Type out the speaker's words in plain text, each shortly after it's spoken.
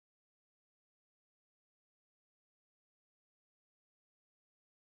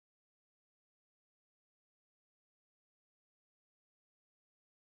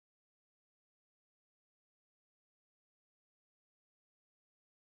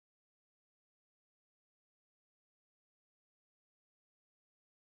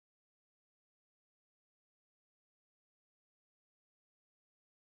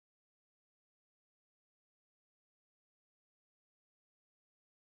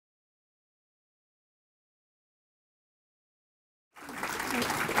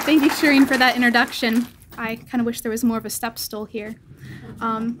Thank you, Shireen, for that introduction. I kind of wish there was more of a step stool here.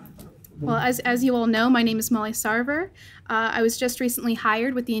 Well, as you all know, my name is Molly Sarver. I was just recently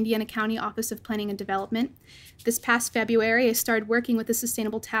hired with the Indiana County Office of Planning and Development. This past February, I started working with the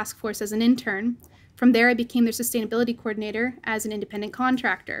Sustainable Task Force as an intern. From there, I became their sustainability coordinator as an independent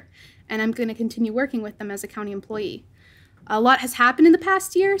contractor, and I'm going to continue working with them as a county employee. A lot has happened in the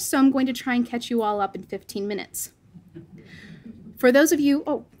past year, so I'm going to try and catch you all up in 15 minutes. For those of you,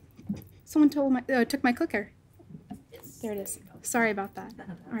 oh, someone took my clicker. There it is. Sorry about that.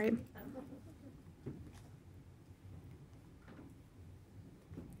 All right.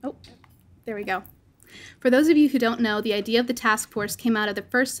 Oh, there we go. For those of you who don't know, the idea of the task force came out of the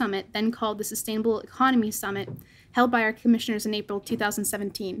first summit, then called the Sustainable Economy Summit, held by our commissioners in April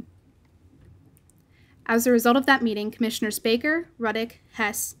 2017. As a result of that meeting, Commissioners Baker, Ruddick,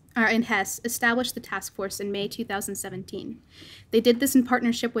 and Hess established the task force in May 2017. They did this in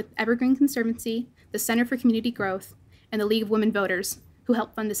partnership with Evergreen Conservancy, the Center for Community Growth, and the League of Women Voters, who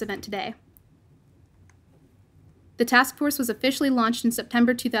helped fund this event today. The task force was officially launched in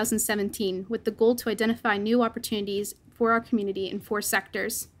September 2017 with the goal to identify new opportunities for our community in 4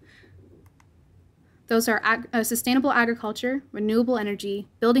 sectors. Those are sustainable agriculture, renewable energy,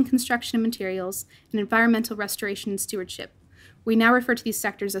 building construction and materials, and environmental restoration and stewardship. We now refer to these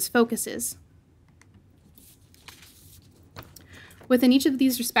sectors as focuses. Within each of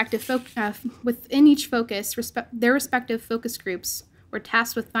these respective their respective focus groups were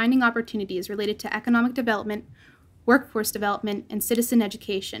tasked with finding opportunities related to economic development, workforce development, and citizen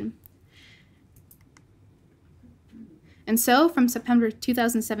education. And so, from September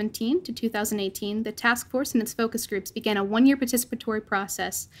 2017 to 2018, the task force and its focus groups began a 1-year participatory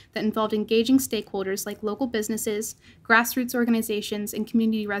process that involved engaging stakeholders like local businesses, grassroots organizations, and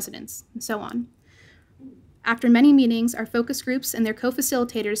community residents, and so on. After many meetings, our focus groups and their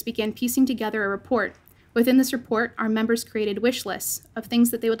co-facilitators began piecing together a report. Within this report, our members created wish lists of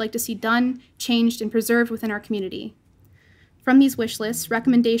things that they would like to see done, changed, and preserved within our community. From these wish lists,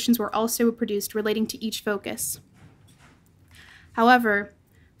 recommendations were also produced relating to each focus. However,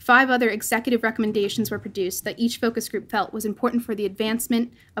 5 other executive recommendations were produced that each focus group felt was important for the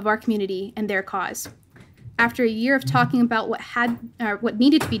advancement of our community and their cause. After a year of talking about what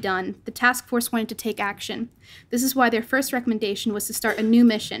needed to be done, the task force wanted to take action. This is why their first recommendation was to start a new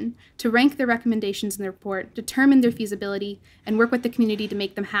mission, to rank their recommendations in the report, determine their feasibility, and work with the community to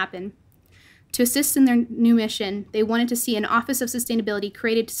make them happen. To assist in their new mission, they wanted to see an Office of Sustainability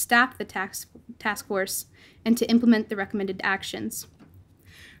created to staff the task force and to implement the recommended actions.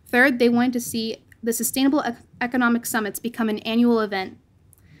 Third, they wanted to see the Sustainable Economic Summits become an annual event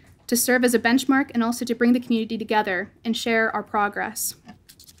to serve as a benchmark and also to bring the community together and share our progress.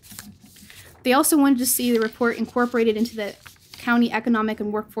 They also wanted to see the report incorporated into the county economic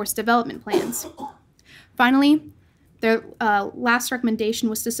and workforce development plans. Finally, their last recommendation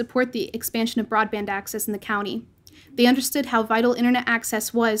was to support the expansion of broadband access in the county. They understood how vital internet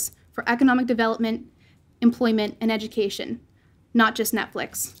access was for economic development, employment, and education, not just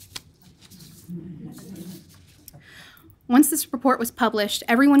Netflix. Once this report was published,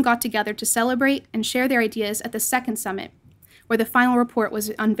 everyone got together to celebrate and share their ideas at the second summit, where the final report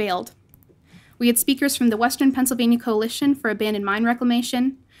was unveiled. We had speakers from the Western Pennsylvania Coalition for Abandoned Mine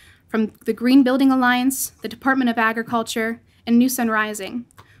Reclamation, from the Green Building Alliance, the Department of Agriculture, and New Sun Rising.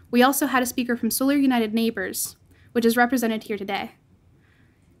 We also had a speaker from Solar United Neighbors, which is represented here today.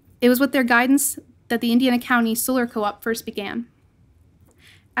 It was with their guidance that the Indiana County Solar Co-op first began.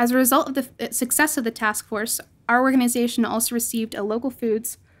 As a result of the success of the task force, our organization also received a Local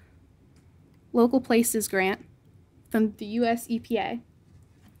Foods, Local Places grant from the US EPA.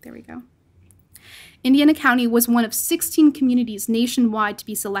 There we go. Indiana County was one of 16 communities nationwide to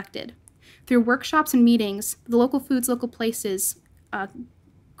be selected. Through workshops and meetings, the Local Foods, Local Places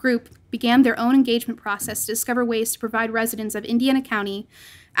group began their own engagement process to discover ways to provide residents of Indiana County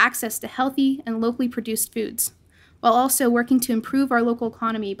access to healthy and locally produced foods, while also working to improve our local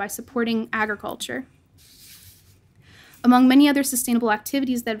economy by supporting agriculture. Among many other sustainable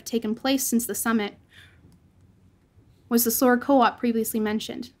activities that have taken place since the summit was the solar co-op previously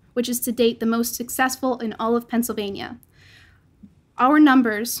mentioned, which is to date the most successful in all of Pennsylvania. Our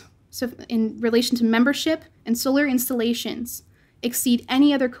numbers, so in relation to membership and solar installations, exceed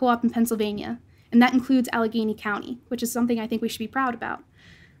any other co-op in Pennsylvania, and that includes Allegheny County, which is something I think we should be proud about.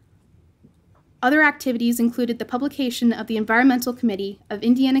 Other activities included the publication of the Environmental Committee of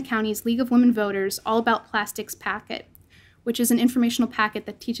Indiana County's League of Women Voters All About Plastics packet, which is an informational packet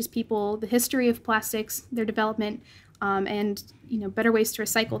that teaches people the history of plastics, their development, and better ways to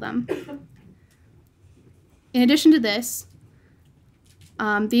recycle them. In addition to this,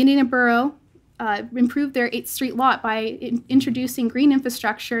 The Indiana Borough improved their 8th Street lot by introducing green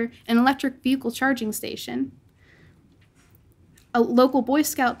infrastructure and electric vehicle charging station. A local Boy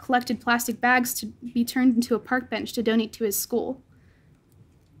Scout collected plastic bags to be turned into a park bench to donate to his school.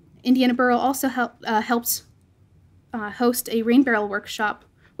 Indiana Borough also helped host a rain barrel workshop,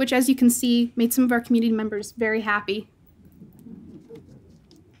 which, as you can see, made some of our community members very happy.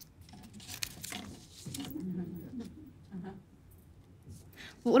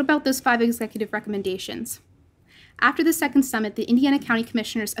 But what about those 5 executive recommendations? After the second summit, the Indiana County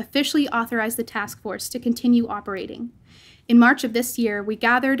Commissioners officially authorized the task force to continue operating. In March of this year, we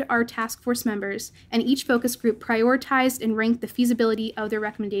gathered our task force members, and each focus group prioritized and ranked the feasibility of their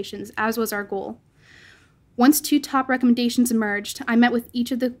recommendations, as was our goal. Once 2 top recommendations emerged, I met with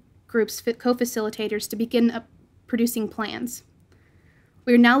each of the group's co-facilitators to begin producing plans.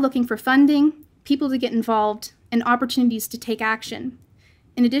 We are now looking for funding, people to get involved, and opportunities to take action.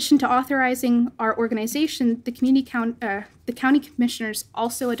 In addition to authorizing our organization, the county commissioners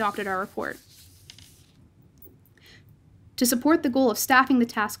also adopted our report. To support the goal of staffing the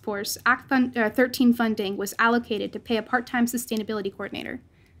task force, Act 13 funding was allocated to pay a part-time sustainability coordinator.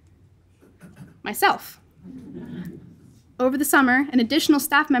 Myself. Over the summer, an additional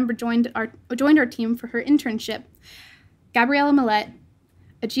staff member joined our team for her internship. Gabriella Millette,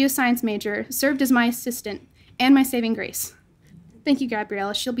 a geoscience major, served as my assistant and my saving grace. Thank you,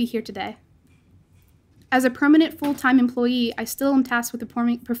 Gabriella. She'll be here today. As a permanent full-time employee, I still am tasked with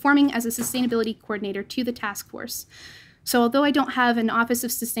performing as a sustainability coordinator to the task force. So although I don't have an office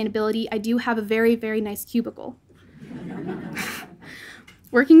of sustainability, I do have a very, very nice cubicle.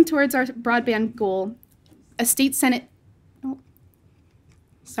 Working towards our broadband goal, a state senate,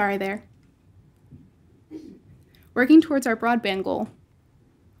 Working towards our broadband goal,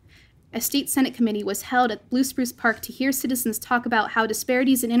 a state senate committee was held at Blue Spruce Park to hear citizens talk about how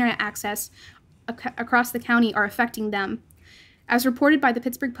disparities in internet access across the county are affecting them. As reported by the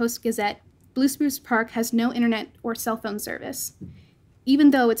Pittsburgh Post-Gazette, Blue Spruce Park has no internet or cell phone service,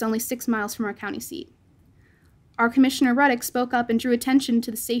 even though it's only 6 miles from our county seat. Our Commissioner Ruddick spoke up and drew attention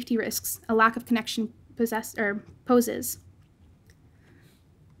to the safety risks a lack of connection poses.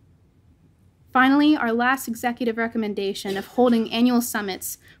 Finally, our last executive recommendation of holding annual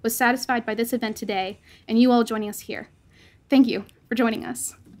summits was satisfied by this event today, and you all joining us here. Thank you for joining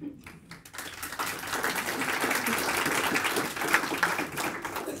us.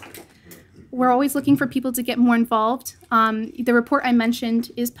 We're always looking for people to get more involved. The report I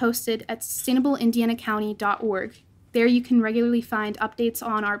mentioned is posted at sustainableindianacounty.org. There you can regularly find updates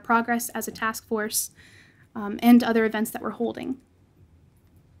on our progress as a task force and other events that we're holding.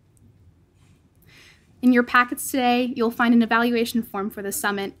 In your packets today, you'll find an evaluation form for the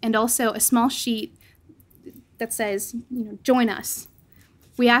summit and also a small sheet that says, join us.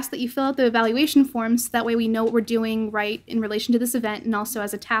 We ask that you fill out the evaluation forms, that way we know what we're doing right in relation to this event and also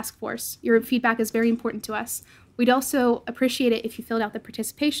as a task force. Your feedback is very important to us. We'd also appreciate it if you filled out the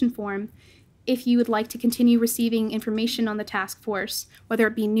participation form if you would like to continue receiving information on the task force, whether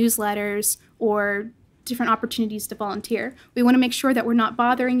it be newsletters or different opportunities to volunteer. We want to make sure that we're not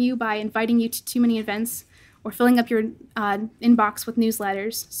bothering you by inviting you to too many events or filling up your inbox with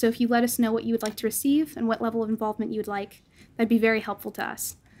newsletters. So if you let us know what you would like to receive and what level of involvement you would like, that'd be very helpful to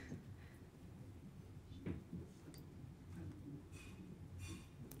us.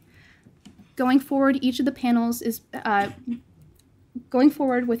 Going forward with each of the panels,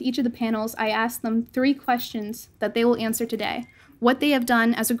 I ask them 3 questions that they will answer today. What they have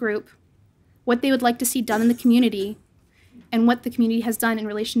done as a group, what they would like to see done in the community, and what the community has done in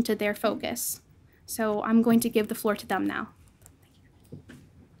relation to their focus. So I'm going to give the floor to them now.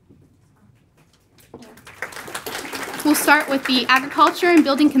 We'll start with the Agriculture and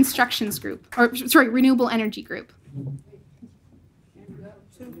Building Constructions group, Renewable Energy group.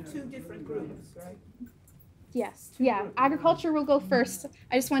 Two different groups, right? Yes. Yeah, Agriculture will go first.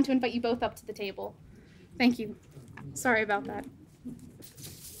 I just want to invite you both up to the table. Thank you. Sorry about that.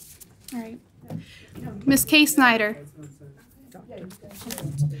 All right. Ms. Kay Snyder.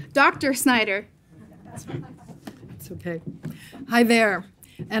 Dr. Snyder. It's okay. Hi there.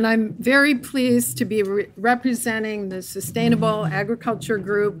 And I'm very pleased to be representing the Sustainable Agriculture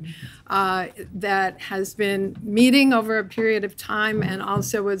Group that has been meeting over a period of time and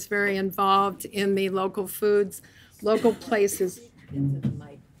also was very involved in the local foods, local places.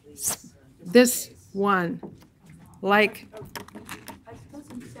 This one,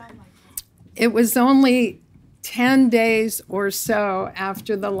 it was only 10 days or so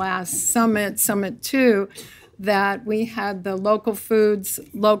after the last summit, Summit 2, that we had the local foods,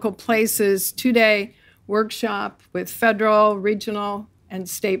 local places 2-day workshop with federal, regional, and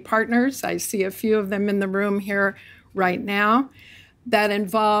state partners. I see a few of them in the room here right now. That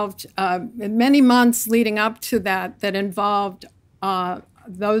involved many months leading up to that involved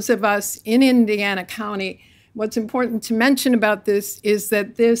those of us in Indiana County. What's important to mention about this is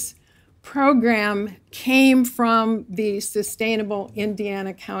that this program came from the Sustainable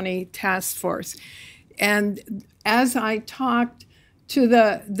Indiana County Task Force. And as I talked to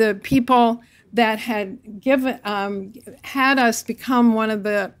the people that had had us become one of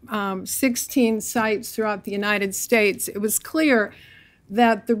the 16 sites throughout the United States, it was clear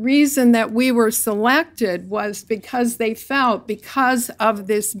that the reason that we were selected was because they felt, because of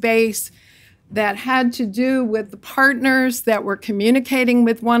this base that had to do with the partners that were communicating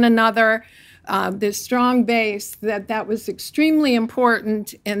with one another, this strong base, that was extremely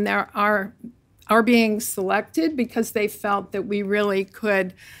important in our being selected, because they felt that we really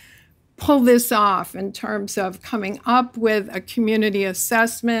could pull this off in terms of coming up with a community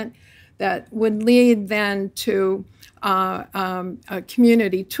assessment that would lead then to a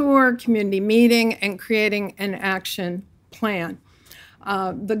community tour, community meeting, and creating an action plan.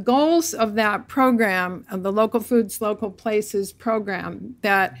 The goals of that program, of the Local Foods, Local Places program,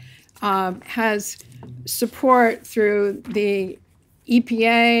 that has support through the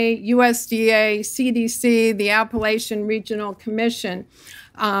EPA, USDA, CDC, the Appalachian Regional Commission,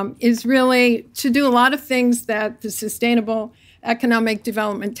 is really to do a lot of things that the Sustainable Economic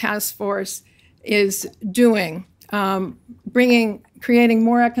Development Task Force is doing, creating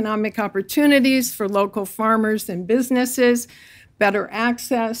more economic opportunities for local farmers and businesses, better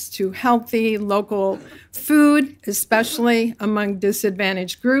access to healthy local food, especially among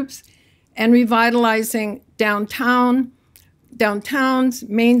disadvantaged groups, and revitalizing downtowns,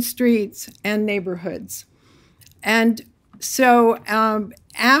 main streets, and neighborhoods. And so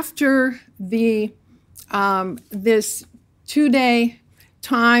after this 2-day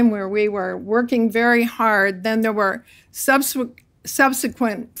time where we were working very hard, then there were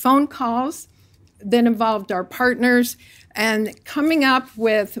subsequent phone calls that involved our partners, and coming up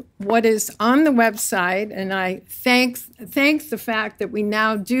with what is on the website. And I thank the fact that we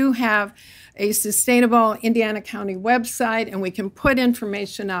now do have a Sustainable Indiana County website, and we can put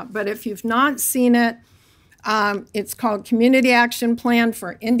information up. But if you've not seen it, it's called Community Action Plan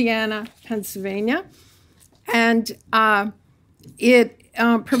for Indiana, Pennsylvania. And it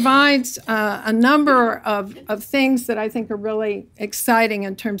provides a number of things that I think are really exciting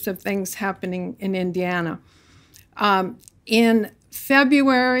in terms of things happening in Indiana. In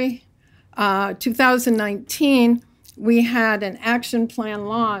February 2019, we had an action plan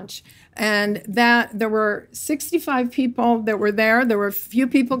launch, and that there were 65 people that were there. There were a few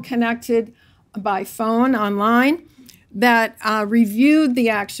people connected by phone online that reviewed the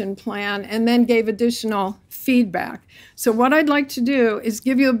action plan and then gave additional feedback. So what I'd like to do is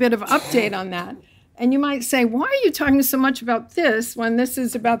give you a bit of update on that. And you might say, why are you talking so much about this when this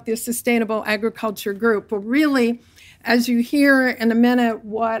is about the Sustainable Agriculture Group? Well, really, as you hear in a minute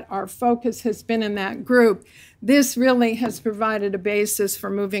what our focus has been in that group, this really has provided a basis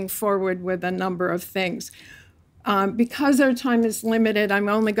for moving forward with a number of things. Because our time is limited, I'm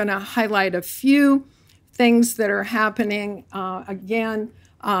only going to highlight a few things that are happening. Again,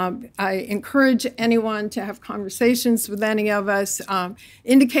 I encourage anyone to have conversations with any of us,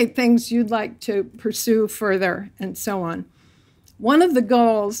 indicate things you'd like to pursue further, and so on. One of the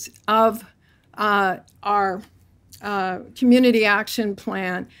goals of our community action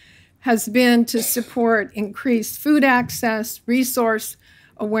plan has been to support increased food access, resource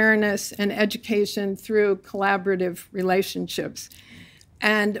awareness, and education through collaborative relationships.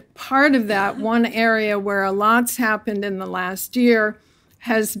 And part of that, one area where a lot's happened in the last year,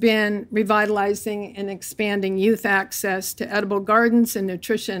 has been revitalizing and expanding youth access to edible gardens and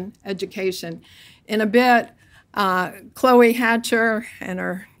nutrition education. In a bit, Chloe Hatcher and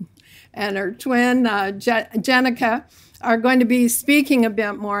her twin, Jenica, are going to be speaking a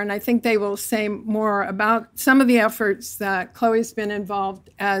bit more, and I think they will say more about some of the efforts that Chloe's been involved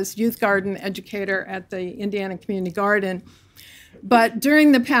as youth garden educator at the Indiana Community Garden. But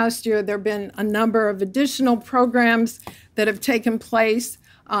during the past year, there have been a number of additional programs that have taken place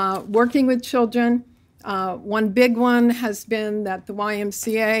working with children. One big one has been that the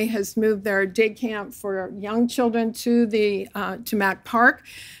YMCA has moved their day camp for young children to Mack Park,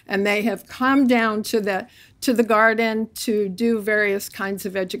 and they have come down to the garden to do various kinds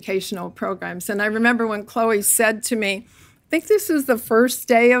of educational programs. And I remember when Chloe said to me, I think this is the first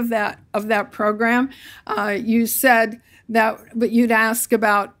day of that program, you said that, but you'd ask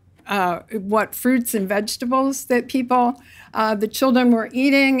about what fruits and vegetables that the children were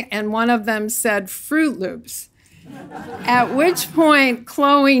eating, and one of them said Fruit Loops. At which point,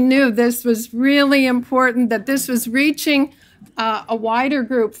 Chloe knew this was really important, that this was reaching a wider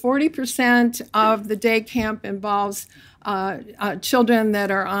group. 40% of the day camp involves children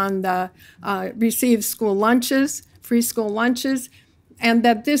that are on the receive school lunches, free school lunches, and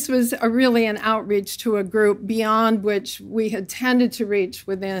that this was really an outreach to a group beyond which we had tended to reach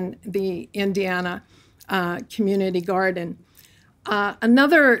within the Indiana Community Garden.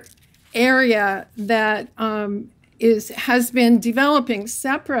 Another area that has been developing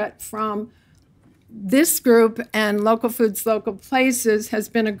separate from this group and Local Foods, Local Places has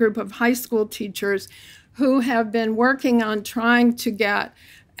been a group of high school teachers who have been working on trying to get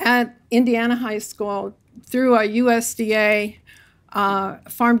at Indiana High School through a USDA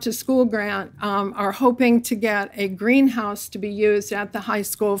farm to school grant, are hoping to get a greenhouse to be used at the high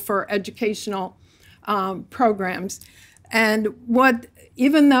school for educational programs. And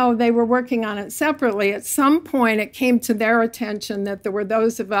even though they were working on it separately, at some point it came to their attention that there were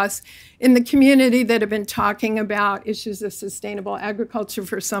those of us in the community that have been talking about issues of sustainable agriculture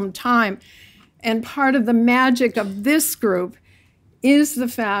for some time. And part of the magic of this group is the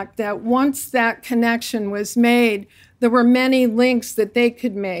fact that once that connection was made, there were many links that they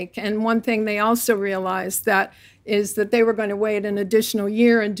could make. And one thing they also realized is that they were going to wait an additional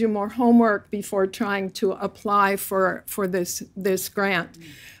year and do more homework before trying to apply for this grant.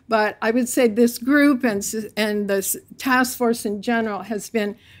 But I would say this group and this task force in general has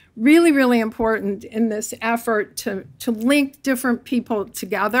been really, really important in this effort to link different people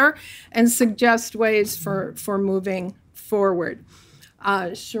together and suggest ways for moving forward.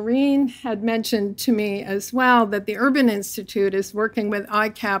 Shireen had mentioned to me as well that the Urban Institute is working with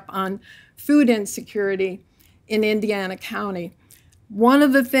ICAP on food insecurity in Indiana County. One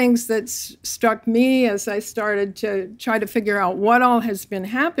of the things that struck me as I started to try to figure out what all has been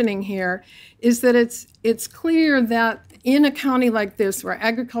happening here is that it's clear that in a county like this where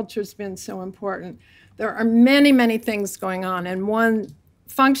agriculture has been so important, there are many, many things going on. And one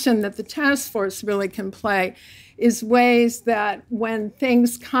function that the task force really can play is ways that when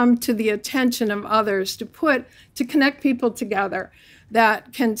things come to the attention of others to connect people together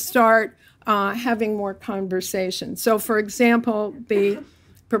that can start having more conversation. So for example, the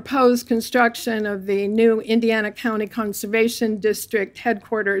proposed construction of the new Indiana County Conservation District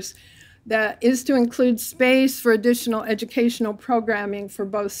headquarters that is to include space for additional educational programming for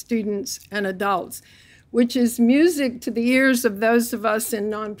both students and adults, which is music to the ears of those of us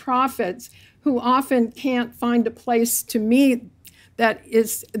in nonprofits who often can't find a place to meet I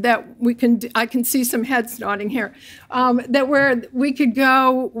can see some heads nodding here, that where we could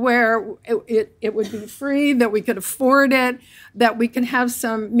go where it would be free, that we could afford it, that we can have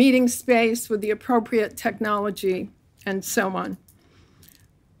some meeting space with the appropriate technology and so on.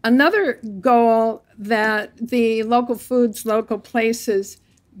 Another goal that the Local Foods, Local Places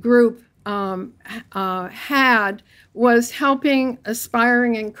group had was helping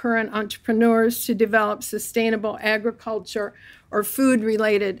aspiring and current entrepreneurs to develop sustainable agriculture or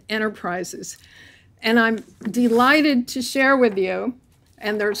food-related enterprises. And I'm delighted to share with you,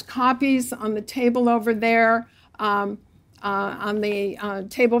 and there's copies on the table over there, on the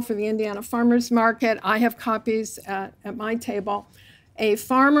table for the Indiana Farmers Market. I have copies at my table. A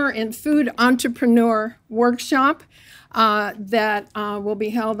farmer and food entrepreneur workshop that will be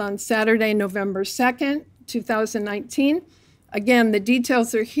held on Saturday, November 2nd, 2019. Again, the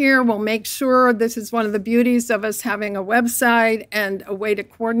details are here. We'll make sure this is one of the beauties of us having a website and a way to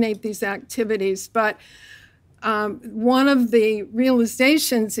coordinate these activities. But one of the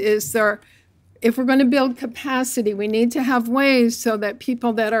realizations is if we're going to build capacity, we need to have ways so that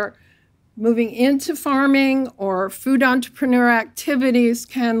people that are moving into farming or food entrepreneur activities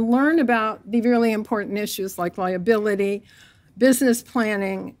can learn about the really important issues like liability, business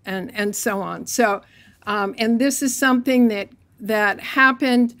planning, and so on. So, and this is something that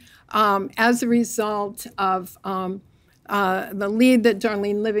happened as a result of the lead that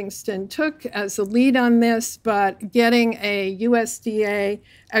Darlene Livingston took as a lead on this, but getting a USDA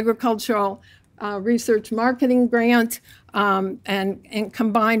agricultural research marketing grant and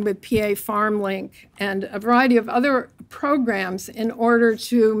combined with PA FarmLink and a variety of other programs in order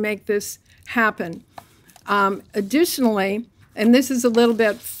to make this happen. Additionally, and this is a little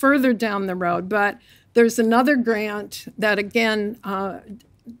bit further down the road, but there's another grant that, again,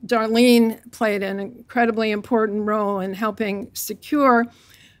 Darlene played an incredibly important role in helping secure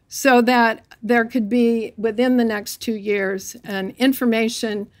so that there could be, within the next 2 years, an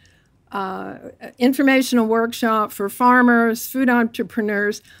informational workshop for farmers, food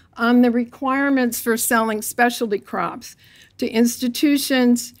entrepreneurs on the requirements for selling specialty crops to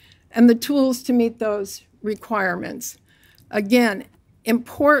institutions and the tools to meet those requirements. Again,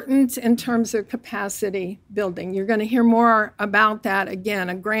 important in terms of capacity building. You're going to hear more about that. Again,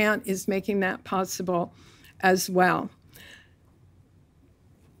 a grant is making that possible as well.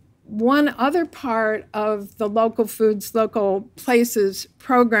 One other part of the Local Foods, Local Places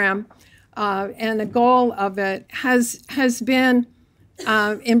program and the goal of it has been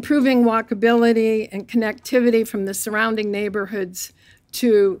improving walkability and connectivity from the surrounding neighborhoods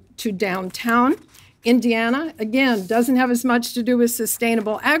to downtown. Indiana, again, doesn't have as much to do with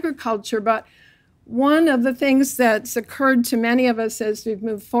sustainable agriculture, but one of the things that's occurred to many of us as we've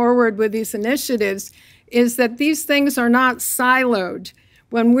moved forward with these initiatives is that these things are not siloed.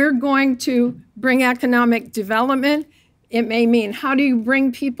 When we're going to bring economic development, it may mean how do you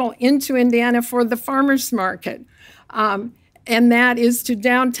bring people into Indiana for the farmers market? And that is to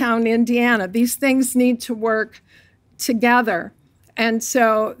downtown Indiana. These things need to work together. And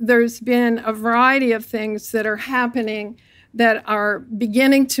so there's been a variety of things that are happening that are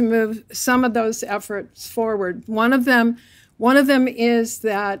beginning to move some of those efforts forward. One of them is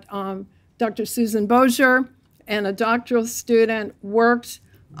that Dr. Susan Bozier and a doctoral student worked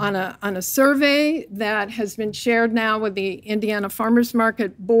on a survey that has been shared now with the Indiana Farmers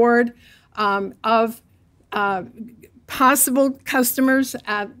Market Board of possible customers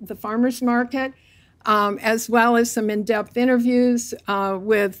at the farmers market, as well as some in-depth interviews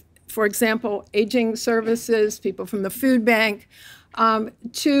with, for example, aging services, people from the food bank,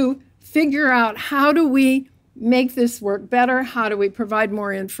 to figure out how do we make this work better, how do we provide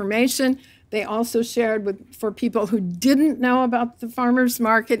more information. They also shared for people who didn't know about the farmers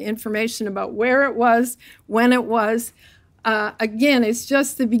market, information about where it was, when it was. Again, it's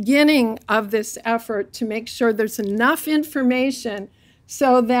just the beginning of this effort to make sure there's enough information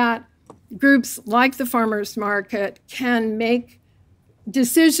so that groups like the farmers market can make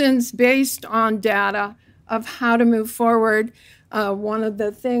decisions based on data of how to move forward. One of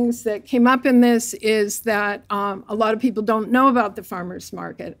the things that came up in this is that a lot of people don't know about the farmers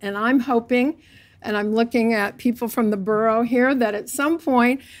market. And I'm hoping, and I'm looking at people from the borough here, that at some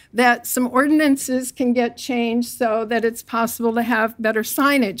point that some ordinances can get changed so that it's possible to have better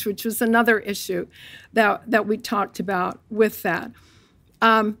signage, which was another issue that we talked about with that.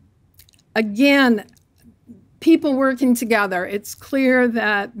 Again, people working together. It's clear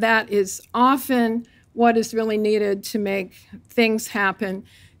that that is often what is really needed to make things happen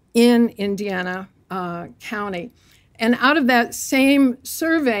in Indiana County. And out of that same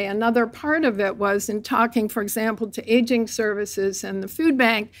survey, another part of it was in talking, for example, to aging services and the food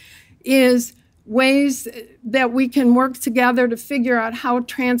bank, is ways that we can work together to figure out how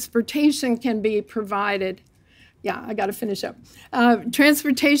transportation can be provided. Yeah, I got to finish up.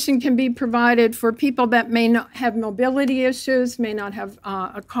 Transportation can be provided for people that may not have mobility issues, may not have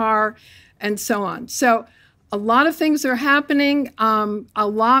a car, and so on. So a lot of things are happening. A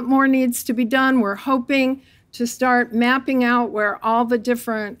lot more needs to be done. We're hoping to start mapping out where all the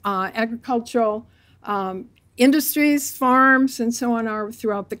different agricultural industries, farms, and so on are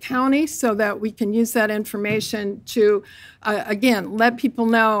throughout the county so that we can use that information to, again, let people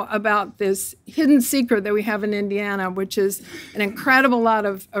know about this hidden secret that we have in Indiana, which is an incredible lot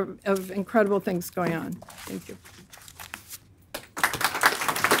of incredible things going on. Thank you.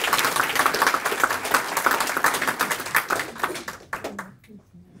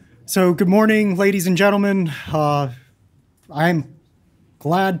 So good morning, ladies and gentlemen. I'm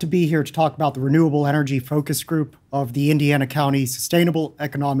glad to be here to talk about the Renewable Energy Focus Group of the Indiana County Sustainable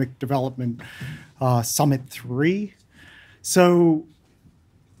Economic Development Summit 3. So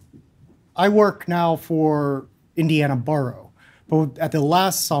I work now for Indiana Borough, but at the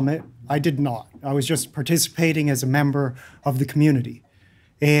last summit, I did not. I was just participating as a member of the community.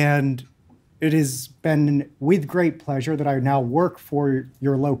 And it has been with great pleasure that I now work for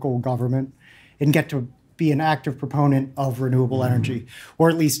your local government and get to be an active proponent of renewable energy,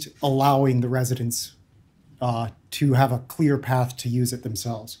 or at least allowing the residents to have a clear path to use it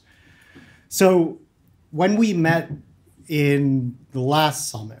themselves. So when we met in the last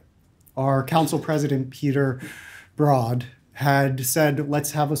summit, our council president, Peter Broad, had said,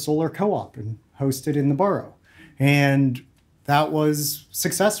 let's have a solar co-op and host it in the borough. And that was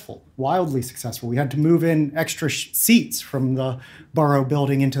successful, wildly successful. We had to move in extra seats from the borough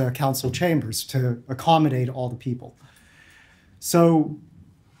building into the council chambers to accommodate all the people. So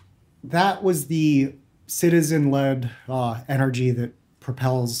that was the citizen-led energy that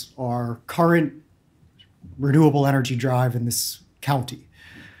propels our current renewable energy drive in this county.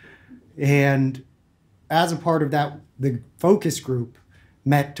 And as a part of that, the focus group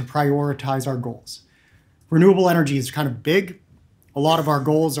met to prioritize our goals. Renewable energy is kind of big, a lot of our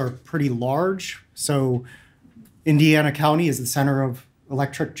goals are pretty large. So Indiana County is the center of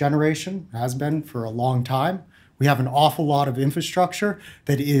electric generation, has been for a long time. We have an awful lot of infrastructure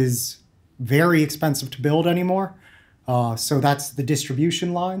that is very expensive to build anymore. So that's the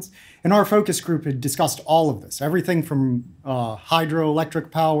distribution lines. And our focus group had discussed all of this, everything from hydroelectric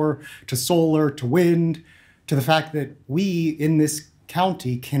power to solar to wind, to the fact that we in this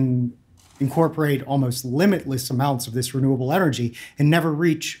county can incorporate almost limitless amounts of this renewable energy and never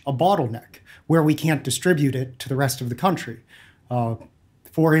reach a bottleneck where we can't distribute it to the rest of the country.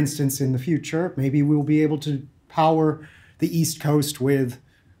 For instance, in the future, maybe we'll be able to power the East Coast with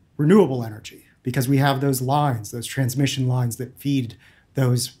renewable energy because we have those lines, those transmission lines that feed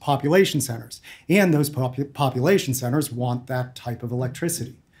those population centers. And those population centers want that type of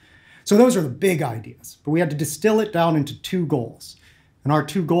electricity. So those are the big ideas, but we had to distill it down into 2 goals. And our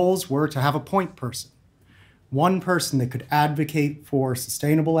 2 goals were to have a point person, one person that could advocate for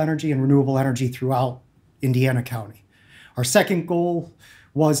sustainable energy and renewable energy throughout Indiana County. Our second goal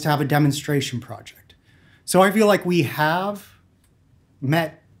was to have a demonstration project. So I feel like we have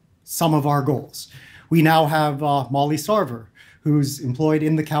met some of our goals. We now have Molly Sarver, who's employed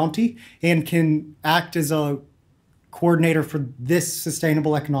in the county and can act as a coordinator for this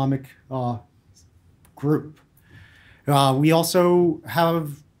sustainable economic group. We also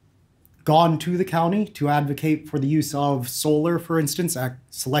have gone to the county to advocate for the use of solar, for instance, at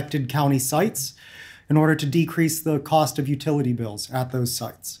selected county sites in order to decrease the cost of utility bills at those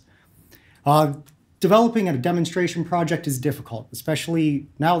sites. Developing a demonstration project is difficult, especially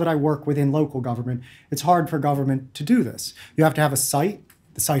now that I work within local government. It's hard for government to do this. You have to have a site.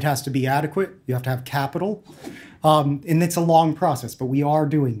 The site has to be adequate. You have to have capital. And it's a long process, but we are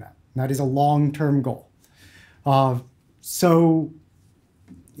doing that. That is a long-term goal. So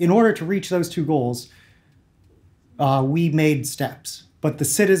in order to reach those 2 goals, we made steps. But the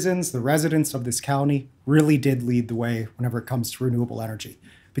citizens, the residents of this county really did lead the way whenever it comes to renewable energy.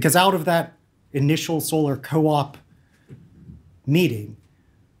 Because out of that initial solar co-op meeting,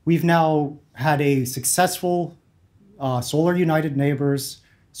 we've now had a successful Solar United Neighbors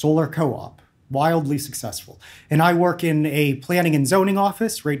solar co-op, wildly successful. And I work in a planning and zoning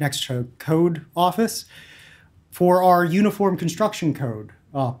office right next to code office for our uniform construction code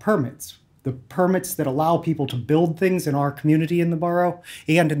permits, the permits that allow people to build things in our community in the borough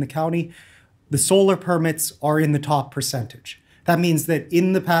and in the county. The solar permits are in the top percentage. That means that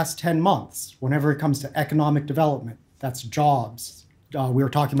in the past 10 months, whenever it comes to economic development, that's jobs. We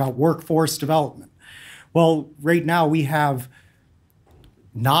were talking about workforce development. Well, right now we have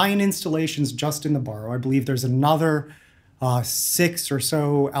 9 installations just in the borough. I believe there's another 6 or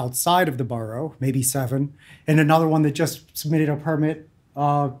so outside of the borough, maybe 7, and another one that just submitted a permit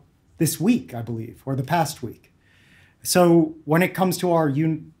this week, I believe, or the past week. So when it comes to our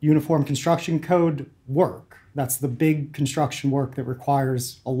uniform construction code work, that's the big construction work that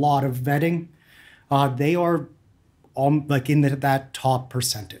requires a lot of vetting, they are like in that top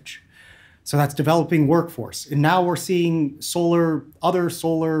percentage. So that's developing workforce. And now we're seeing other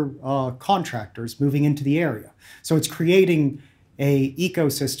solar contractors moving into the area. So it's creating an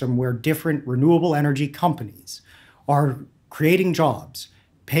ecosystem where different renewable energy companies are creating jobs,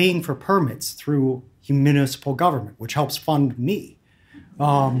 paying for permits through municipal government, which helps fund me.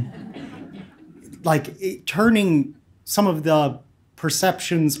 Turning some of the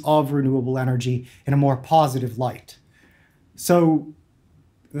perceptions of renewable energy in a more positive light. So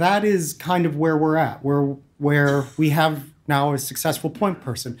that is kind of where we're at, where we have now a successful point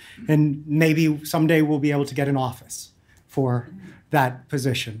person, and maybe someday we'll be able to get an office for that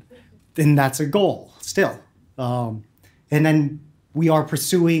position. And that's a goal still. And then we are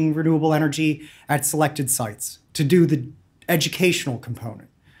pursuing renewable energy at selected sites to do the educational component,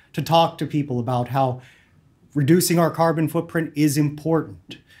 to talk to people about how reducing our carbon footprint is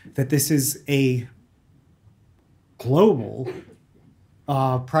important, that this is a global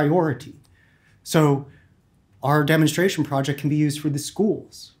priority. So our demonstration project can be used for the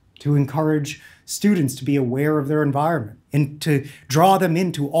schools to encourage students to be aware of their environment and to draw them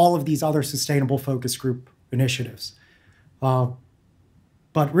into all of these other sustainable focus group initiatives.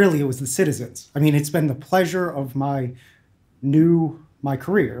 But really, it was the citizens. I mean, it's been the pleasure of my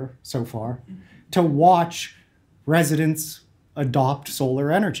career so far to watch residents adopt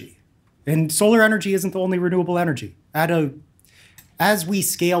solar energy. And solar energy isn't the only renewable energy. As we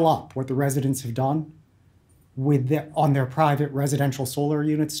scale up what the residents have done on their private residential solar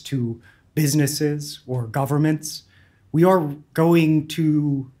units to businesses or governments, we are going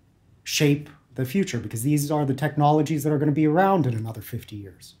to shape the future because these are the technologies that are going to be around in another 50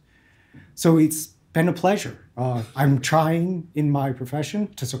 years. So it's been a pleasure. I'm trying in my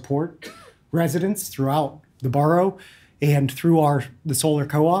profession to support residents throughout the borough and through the solar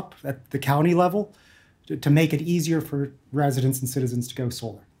co-op at the county level to make it easier for residents and citizens to go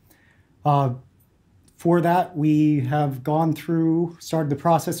solar. For that, we have started the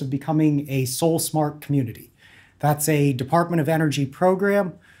process of becoming a Sol Smart community. That's a Department of Energy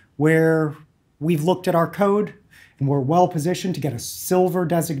program where we've looked at our code and we're well positioned to get a silver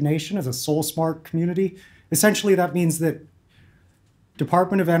designation as a Sol Smart community. Essentially, that means that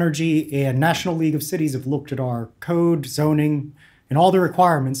Department of Energy and National League of Cities have looked at our code, zoning, and all the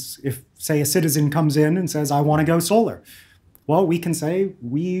requirements. If, say, a citizen comes in and says, I want to go solar, well, we can say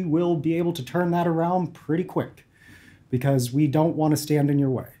we will be able to turn that around pretty quick because we don't want to stand in your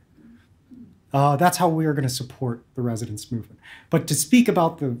way. That's how we are going to support the residents' movement. But to speak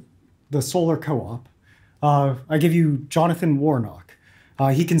about the solar co-op, I give you Jonathan Warnock.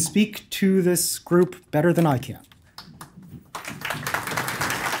 He can speak to this group better than I can.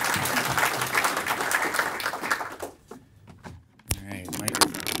 All right,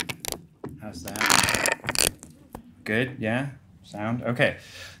 microphone. How's that? Good, yeah? Sound? Okay.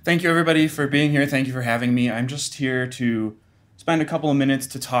 Thank you, everybody, for being here. Thank you for having me. I'm just here to spend a couple of minutes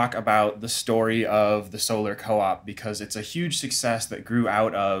to talk about the story of the Solar Co-op because it's a huge success that grew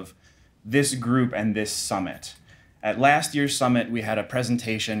out of this group and this summit. At last year's summit, we had a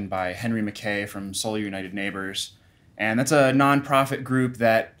presentation by Henry McKay from Solar United Neighbors, and that's a nonprofit group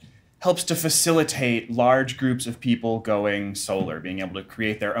that helps to facilitate large groups of people going solar, being able to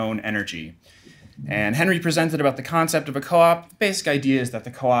create their own energy. And Henry presented about the concept of a co-op. The basic idea is that the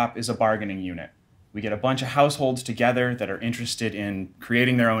co-op is a bargaining unit. We get a bunch of households together that are interested in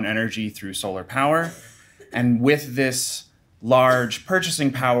creating their own energy through solar power. And with this large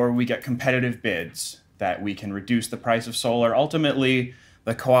purchasing power, we get competitive bids that we can reduce the price of solar. Ultimately,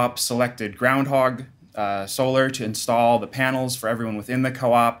 the co-op selected Groundhog Solar to install the panels for everyone within the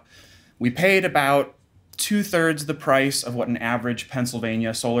co-op. We paid about 2/3 the price of what an average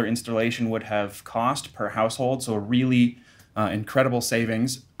Pennsylvania solar installation would have cost per household, so a really incredible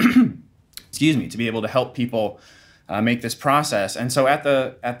savings, excuse me, to be able to help people make this process. And so at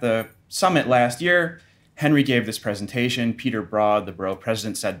the summit last year, Henry gave this presentation. Peter Broad, the borough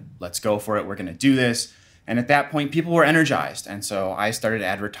president, said, let's go for it, we're gonna do this. And at that point, people were energized. And so I started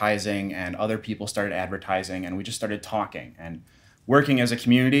advertising and other people started advertising and we just started talking and working as a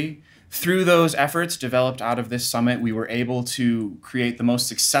community. Through those efforts developed out of this summit, we were able to create the most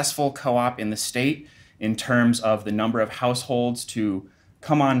successful co-op in the state in terms of the number of households to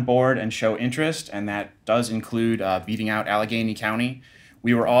come on board and show interest, and that does include beating out Allegheny County.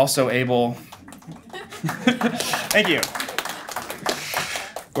 We were also able, thank you.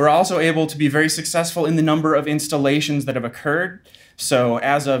 We're also able to be very successful in the number of installations that have occurred. So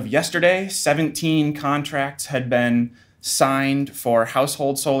as of yesterday, 17 contracts had been signed for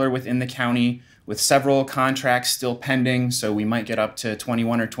household solar within the county, with several contracts still pending. So we might get up to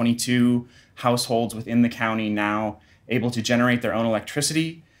 21 or 22 households within the county now able to generate their own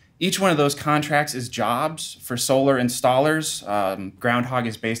electricity. Each one of those contracts is jobs for solar installers. Groundhog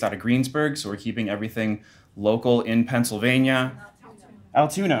is based out of Greensburg, so we're keeping everything local in Pennsylvania.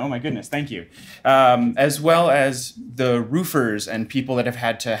 Altoona, oh my goodness, thank you. As well as the roofers and people that have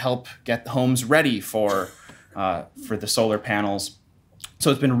had to help get the homes ready for the solar panels.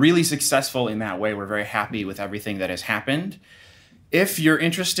 So it's been really successful in that way. We're very happy with everything that has happened. If you're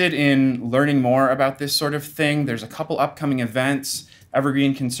interested in learning more about this sort of thing, there's a couple upcoming events.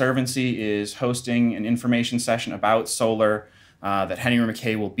 Evergreen Conservancy is hosting an information session about solar that Henry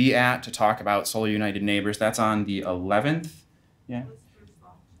McKay will be at to talk about Solar United Neighbors. That's on the 11th. Yeah.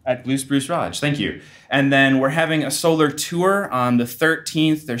 At Blue Spruce Lodge, thank you. And then we're having a solar tour on the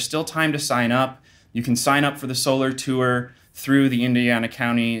 13th. There's still time to sign up. You can sign up for the solar tour through the Indiana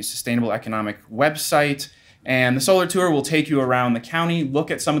County Sustainable Economic website. And the solar tour will take you around the county, look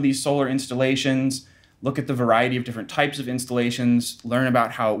at some of these solar installations, look at the variety of different types of installations, learn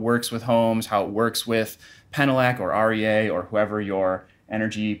about how it works with homes, how it works with Penelec or REA or whoever your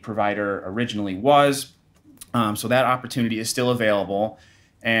energy provider originally was. So that opportunity is still available.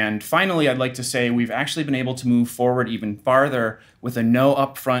 And finally, I'd like to say we've actually been able to move forward even farther with a no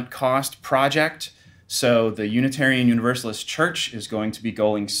upfront cost project. So the Unitarian Universalist Church is going to be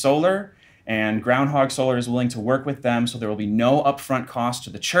going solar, and Groundhog Solar is willing to work with them, so there will be no upfront cost to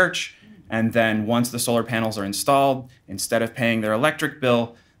the church. And then once the solar panels are installed, instead of paying their electric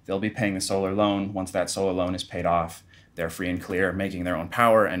bill, they'll be paying the solar loan. Once that solar loan is paid off, they're free and clear, making their own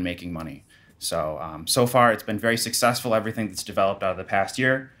power and making money. So, so far it's been very successful, everything that's developed out of the past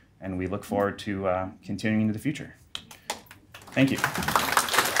year, and we look forward to continuing into the future. Thank you.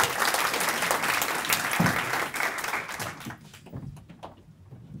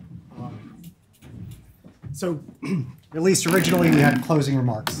 So, at least originally we had closing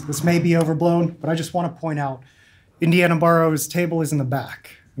remarks. This may be overblown, but I just want to point out Indiana Borough's table is in the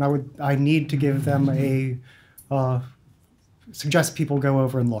back, and I need to give them a suggest people go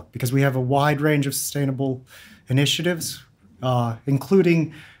over and look, because we have a wide range of sustainable initiatives,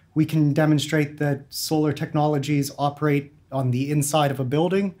 including we can demonstrate that solar technologies operate on the inside of a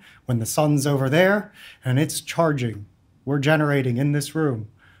building when the sun's over there and it's charging. We're generating in this room,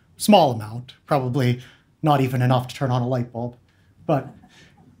 small amount, probably not even enough to turn on a light bulb, but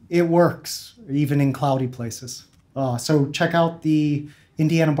it works even in cloudy places. So check out the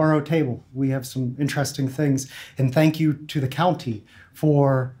Indiana Borough table. We have some interesting things, and thank you to the county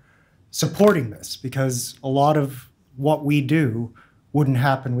for supporting this, because a lot of what we do wouldn't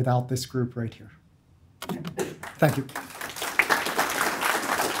happen without this group right here. Thank you.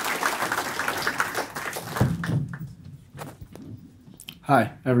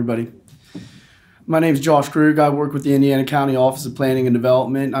 Hi, everybody. My name is Josh Krug. I work with the Indiana County Office of Planning and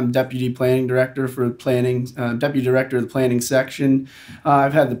Development. I'm Deputy Planning Director for Planning, Deputy Director of the Planning Section.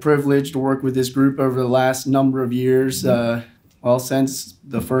 I've had the privilege to work with this group over the last number of years, since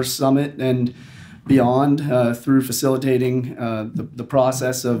the first summit and beyond, through facilitating the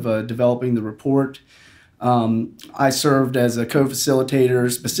process of developing the report. I served as a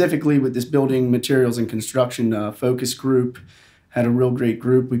co-facilitator specifically with this building materials and construction focus group. Had a real great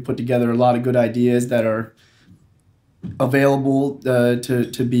group. We put together a lot of good ideas that are available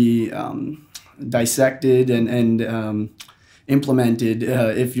to be dissected and implemented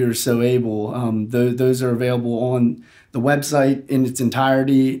if you're so able. Those are available on the website in its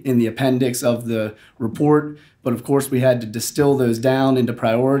entirety in the appendix of the report. But of course, we had to distill those down into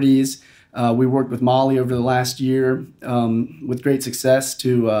priorities. We worked with Molly over the last year with great success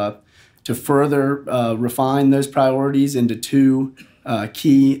to further refine those priorities into two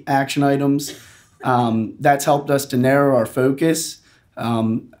key action items. That's helped us to narrow our focus.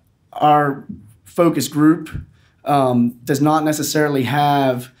 Our focus group does not necessarily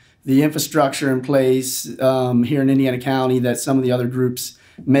have the infrastructure in place here in Indiana County that some of the other groups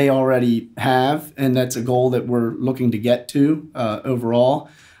may already have, and that's a goal that we're looking to get to overall.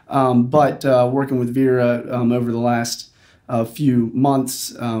 But working with Vera over the last few months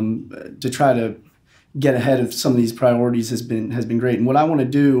to try to get ahead of some of these priorities has been great. And what I want to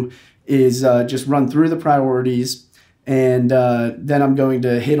do is just run through the priorities, and then I'm going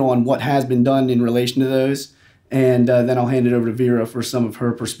to hit on what has been done in relation to those, and then I'll hand it over to Vera for some of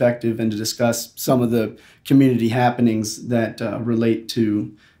her perspective and to discuss some of the community happenings that relate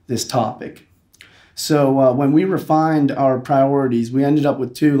to this topic. So when we refined our priorities, we ended up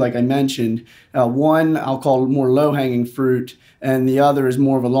with two, like I mentioned. One I'll call more low-hanging fruit, and the other is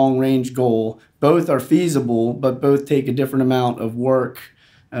more of a long-range goal. Both are feasible, but both take a different amount of work,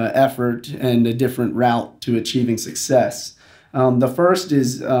 effort, and a different route to achieving success. The first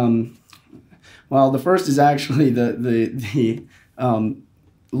is actually the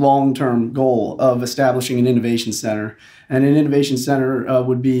long-term goal of establishing an innovation center. And an innovation center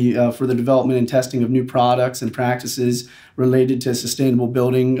would be for the development and testing of new products and practices related to sustainable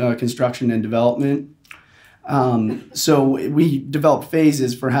building construction and development. So we developed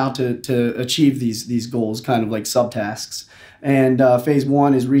phases for how to achieve these goals, kind of like subtasks. And phase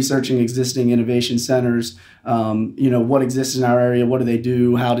one is researching existing innovation centers. What exists in our area, what do they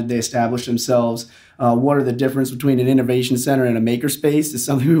do, how did they establish themselves? What are the difference between an innovation center and a makerspace is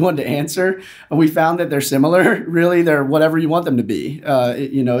something we wanted to answer. We found that they're similar. Really, they're whatever you want them to be.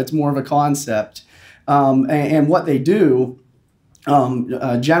 It's more of a concept. And what they do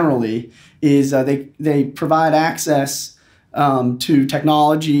generally is they provide access to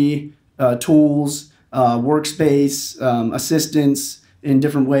technology, tools, workspace, assistance in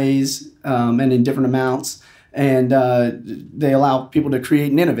different ways and in different amounts. And they allow people to create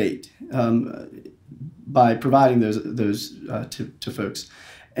and innovate by providing those to folks.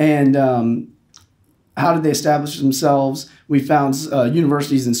 And how did they establish themselves? We found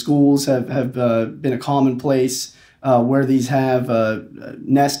universities and schools have been a common place where these have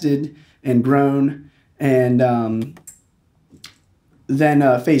nested and grown. And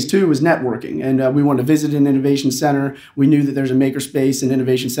then phase two was networking, and we wanted to visit an innovation center. We knew that there's a makerspace and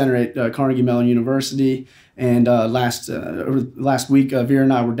innovation center at Carnegie Mellon University, and last week, Vera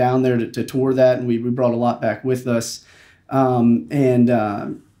and I were down there to tour that, and we brought a lot back with us. We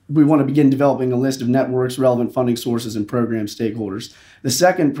want to begin developing a list of networks, relevant funding sources, and program stakeholders. The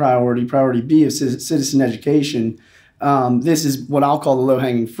second priority, priority B, of citizen education. This is what I'll call the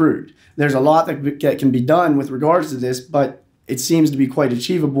low-hanging fruit. There's a lot that can be done with regards to this, but it seems to be quite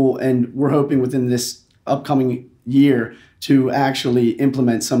achievable, and we're hoping within this upcoming year to actually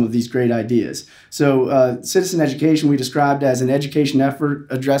implement some of these great ideas. So citizen education we described as an education effort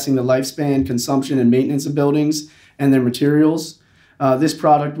addressing the lifespan, consumption, and maintenance of buildings and their materials. This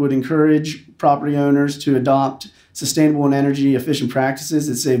product would encourage property owners to adopt sustainable and energy efficient practices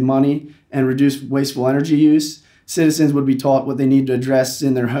that save money and reduce wasteful energy use. Citizens would be taught what they need to address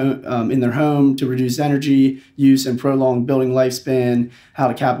in their home to reduce energy use and prolong building lifespan, how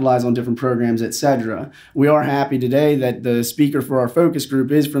to capitalize on different programs, etc. We are happy today that the speaker for our focus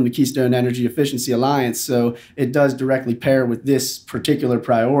group is from the Keystone Energy Efficiency Alliance, so it does directly pair with this particular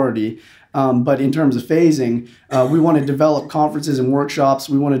priority. But in terms of phasing, we want to develop conferences and workshops.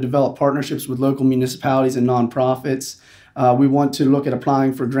 We want to develop partnerships with local municipalities and nonprofits. We want to look at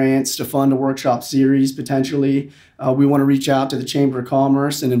applying for grants to fund a workshop series potentially. We want to reach out to the Chamber of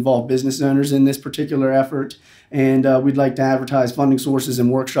Commerce and involve business owners in this particular effort. And we'd like to advertise funding sources and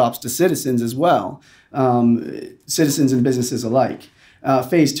workshops to citizens as well, citizens and businesses alike.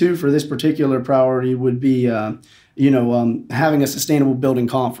 Phase 2 for this particular priority would be having a sustainable building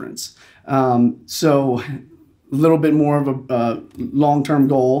conference. So a little bit more of a long-term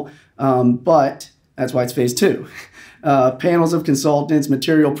goal, but that's why it's phase 2. Panels of consultants,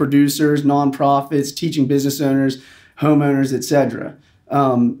 material producers, nonprofits, teaching business owners, homeowners, etc.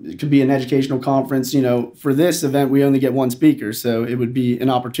 It could be an educational conference. For this event, we only get one speaker, so it would be an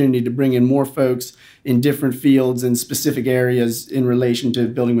opportunity to bring in more folks in different fields and specific areas in relation to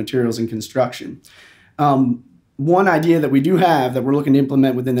building materials and construction. One idea that we do have that we're looking to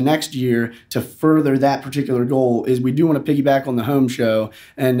implement within the next year to further that particular goal is we do want to piggyback on the home show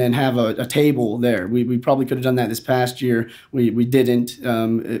and then have a table there. We probably could have done that this past year. We didn't.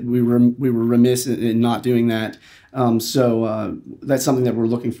 We were remiss in not doing that. So that's something that we're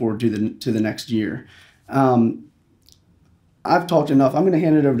looking forward to the next year. I've talked enough. I'm going to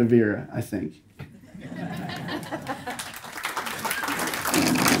hand it over to Vera, I think.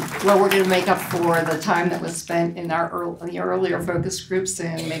 Well, we're going to make up for the time that was spent in the earlier focus groups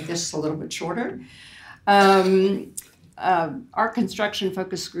and make this a little bit shorter. Our construction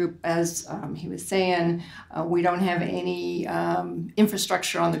focus group, as he was saying, we don't have any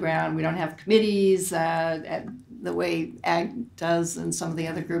infrastructure on the ground. We don't have committees the way Ag does and some of the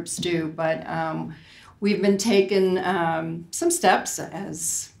other groups do. But we've been taking some steps,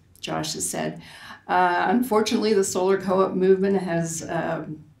 as Josh has said. Unfortunately, the solar co-op movement has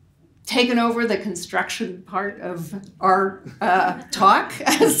taken over the construction part of our talk,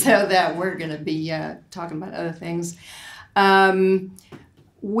 so that we're going to be talking about other things. I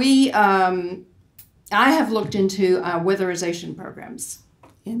have looked into weatherization programs.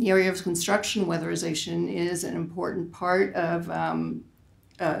 In the area of construction, weatherization is an important part of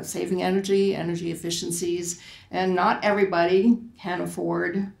saving energy efficiencies, and not everybody can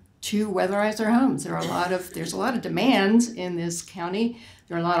afford to weatherize their homes. There's a lot of demand in this county.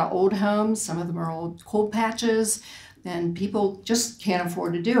 There are a lot of old homes. Some of them are old cold patches, and people just can't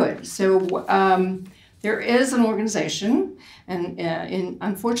afford to do it. So there is an organization, and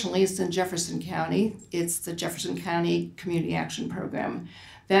unfortunately it's in Jefferson County. It's the Jefferson County Community Action Program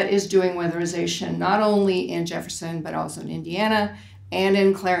that is doing weatherization not only in Jefferson but also in Indiana and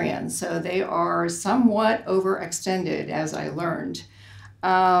in Clarion. So they are somewhat overextended, as I learned.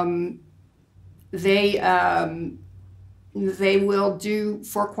 They will do,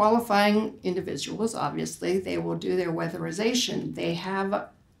 for qualifying individuals, obviously, they will do their weatherization. They have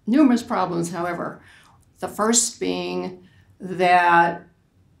numerous problems, however. The first being that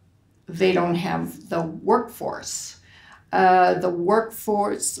they don't have the workforce. They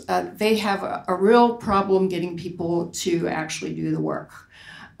have a real problem getting people to actually do the work.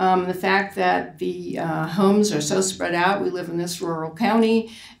 The fact that the homes are so spread out, we live in this rural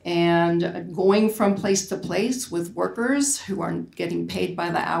county, and going from place to place with workers who are getting paid by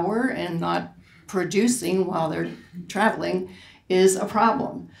the hour and not producing while they're traveling is a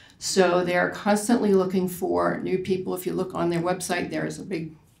problem. So they're constantly looking for new people. If you look on their website, there's a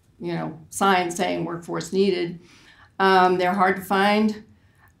big, sign saying workforce needed. They're hard to find.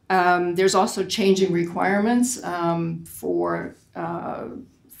 There's also changing requirements for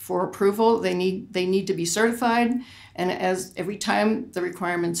approval. They need to be certified, and as every time the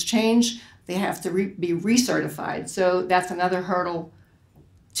requirements change, they have to be recertified. So that's another hurdle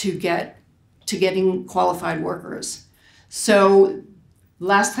to getting qualified workers. So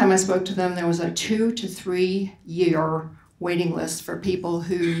last time I spoke to them, there was a 2 to 3 year waiting list for people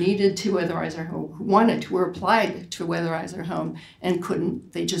who needed to weatherize their home, who wanted to, or applied to weatherize their home and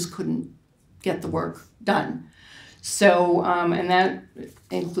they just couldn't get the work done. So, and that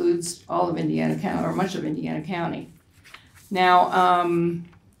includes all of Indiana County, or much of Indiana County. Now,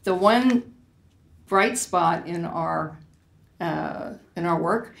 the one bright spot in our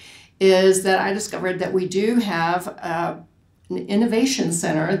work is that I discovered that we do have an innovation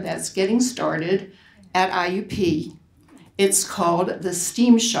center that's getting started at IUP. It's called the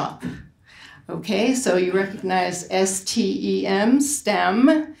STEAM Shop. Okay, so you recognize STEM,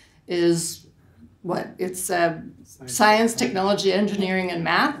 STEM is what? It's science, technology, engineering, and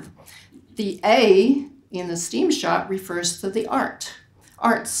math. The A in the STEAM Shop refers to the arts.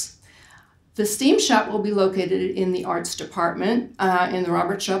 The STEAM Shop will be located in the arts department in the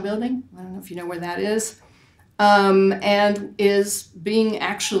Robert Shaw building. I don't know if you know where that is. And is being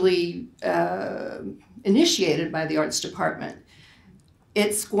actually initiated by the arts department.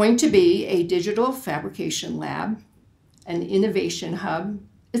 It's going to be a digital fabrication lab, an innovation hub.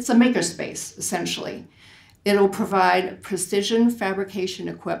 It's a makerspace, essentially. It'll provide precision fabrication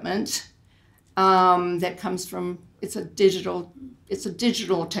equipment that comes from, it's a digital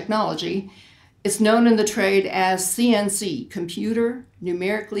technology. It's known in the trade as CNC, computer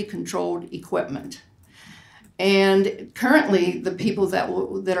numerically controlled equipment. And currently, the people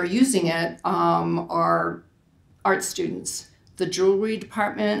that are using it are art students, the jewelry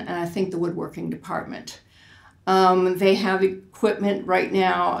department, and I think the woodworking department. They have equipment right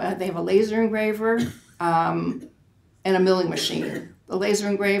now. They have a laser engraver and a milling machine. The laser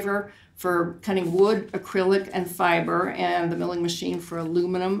engraver for cutting wood, acrylic, and fiber, and the milling machine for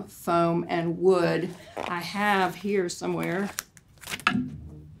aluminum, foam, and wood. I have here somewhere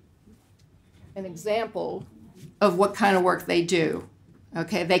an example of what kind of work they do.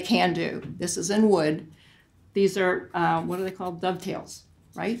 Okay, they can do. This is in wood. These are, what are they called? Dovetails,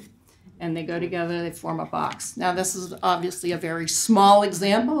 right? And they go together, they form a box. Now, this is obviously a very small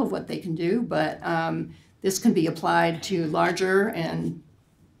example of what they can do, but this can be applied to larger and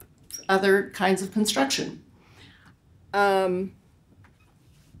other kinds of construction.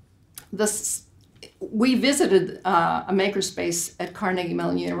 We visited a makerspace at Carnegie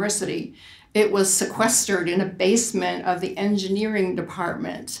Mellon University. It was sequestered in a basement of the engineering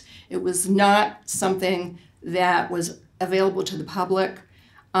department. It was not something that was available to the public.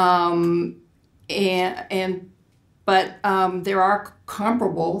 But there are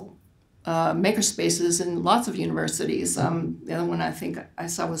comparable makerspaces in lots of universities. The other one I think I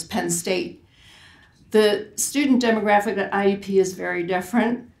saw was Penn State. The student demographic at IUP is very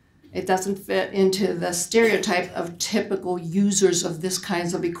different. It doesn't fit into the stereotype of typical users of this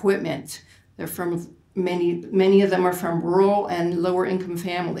kinds of equipment. They're from, many of them are from rural and lower income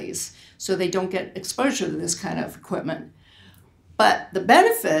families, so they don't get exposure to this kind of equipment. But the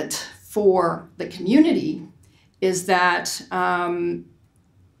benefit for the community is that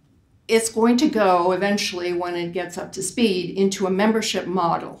it's going to go eventually, when it gets up to speed, into a membership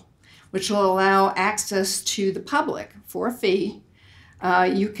model, which will allow access to the public for a fee.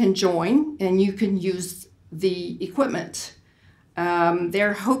 You can join and you can use the equipment.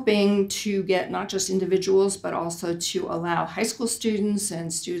 They're hoping to get not just individuals, but also to allow high school students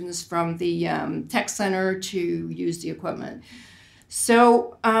and students from the tech center to use the equipment.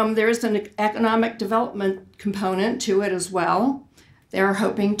 So there is an economic development component to it as well. They're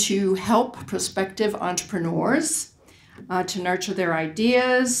hoping to help prospective entrepreneurs to nurture their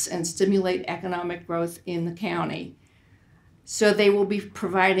ideas and stimulate economic growth in the county. So they will be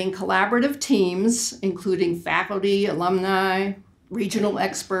providing collaborative teams, including faculty, alumni, regional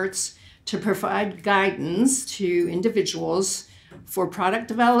experts, to provide guidance to individuals for product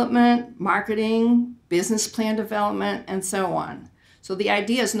development, marketing, business plan development, and so on. So the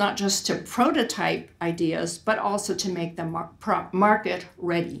idea is not just to prototype ideas, but also to make them market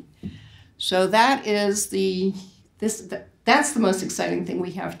ready. So that is that's the most exciting thing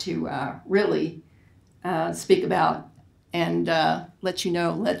we have to really speak about and let you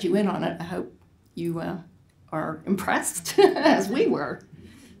in on it. I hope you are impressed as we were.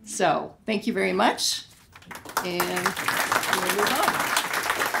 So thank you very much, and we'll move on.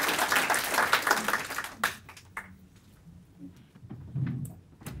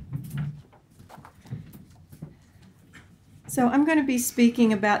 So I'm going to be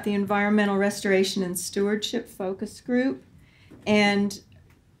speaking about the Environmental Restoration and Stewardship Focus Group and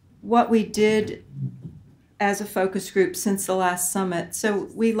what we did as a focus group since the last summit. So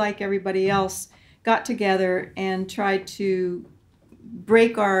we, like everybody else, got together and tried to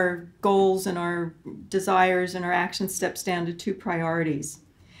break our goals and our desires and our action steps down to 2 priorities.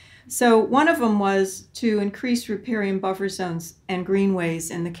 So one of them was to increase riparian buffer zones and greenways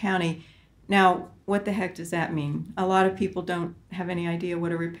in the county. Now, what the heck does that mean? A lot of people don't have any idea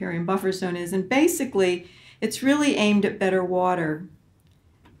what a riparian buffer zone is, and basically it's really aimed at better water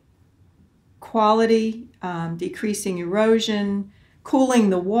quality, decreasing erosion, cooling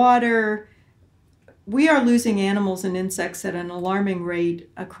the water, we are losing animals and insects at an alarming rate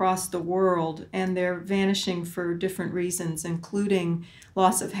across the world, and they're vanishing for different reasons, including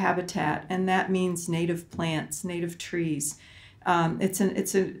loss of habitat, and that means native plants, native trees. It's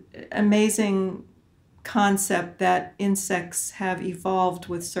an amazing concept that insects have evolved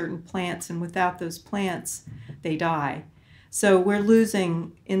with certain plants, and without those plants, they die. So we're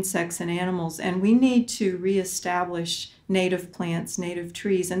losing insects and animals, and we need to reestablish native plants, native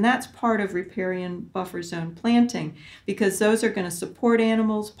trees, and that's part of riparian buffer zone planting, because those are going to support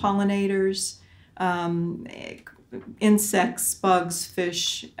animals, pollinators, insects, bugs,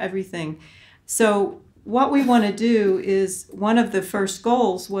 fish, everything. So what we want to do is, one of the first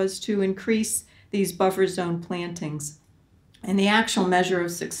goals was to increase these buffer zone plantings. And the actual measure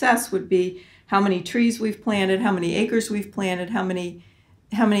of success would be how many trees we've planted, how many acres we've planted, how many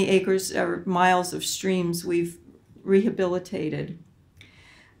acres or miles of streams we've rehabilitated.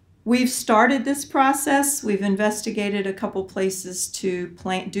 We've started this process. We've investigated a couple places to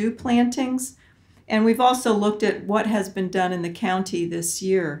do plantings, and we've also looked at what has been done in the county this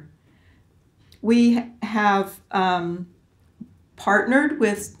year. We have partnered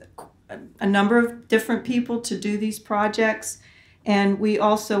with a number of different people to do these projects, and we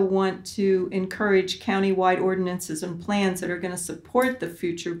also want to encourage countywide ordinances and plans that are going to support the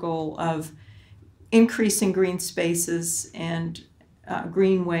future goal of increasing green spaces and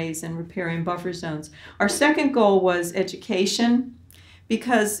greenways and riparian buffer zones. Our second goal was education,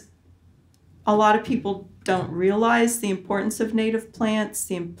 because a lot of people don't realize the importance of native plants,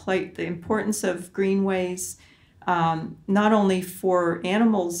 the importance of greenways, not only for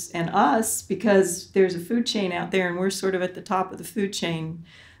animals and us, because there's a food chain out there and we're sort of at the top of the food chain.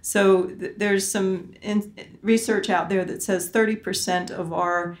 So there's some research out there that says 30% of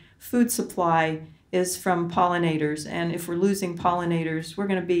our food supply is from pollinators, and if we're losing pollinators, we're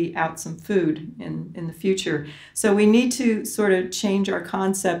going to be out some food in the future. So we need to sort of change our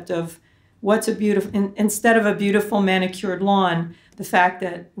concept of what's a beautiful, instead of a beautiful manicured lawn, the fact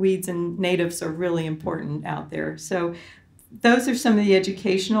that weeds and natives are really important out there. So those are some of the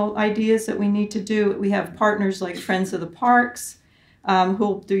educational ideas that we need to do. We have partners like Friends of the Parks, who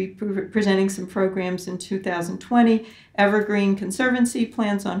will be presenting some programs in 2020. Evergreen Conservancy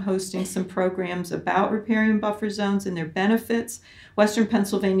plans on hosting some programs about riparian buffer zones and their benefits. Western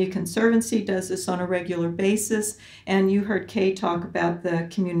Pennsylvania Conservancy does this on a regular basis, and you heard Kay talk about the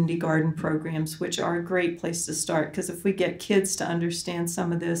community garden programs, which are a great place to start, because if we get kids to understand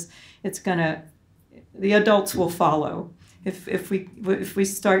some of this, the adults will follow. If we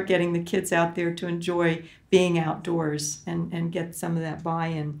start getting the kids out there to enjoy being outdoors and get some of that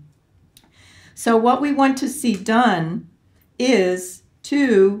buy-in. So what we want to see done is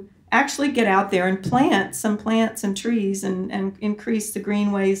to actually get out there and plant some plants and trees and increase the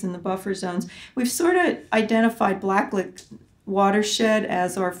greenways and the buffer zones. We've sort of identified Blacklick watershed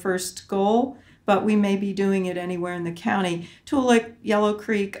as our first goal, but we may be doing it anywhere in the county. Tulick, Yellow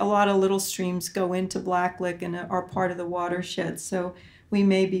Creek, a lot of little streams go into Blacklick and are part of the watershed, so we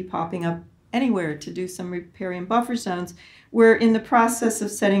may be popping up anywhere to do some riparian buffer zones. We're in the process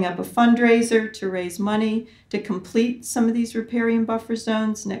of setting up a fundraiser to raise money to complete some of these riparian buffer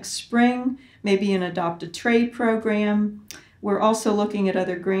zones next spring, maybe an Adopt a Trade program. We're also looking at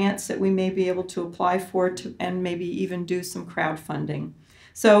other grants that we may be able to apply for and maybe even do some crowdfunding.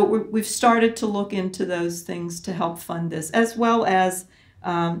 So we've started to look into those things to help fund this, as well as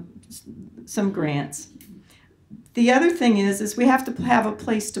some grants. The other thing is we have to have a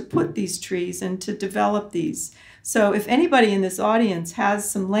place to put these trees and to develop these. So if anybody in this audience has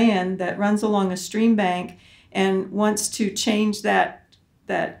some land that runs along a stream bank and wants to change that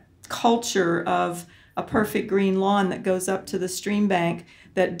culture of a perfect green lawn that goes up to the stream bank,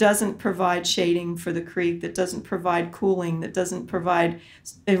 that doesn't provide shading for the creek, that doesn't provide cooling, that doesn't provide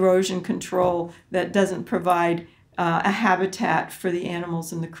erosion control, that doesn't provide a habitat for the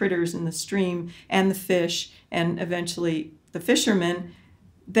animals and the critters in the stream and the fish and eventually the fishermen,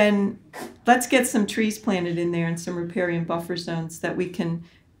 then let's get some trees planted in there and some riparian buffer zones that we can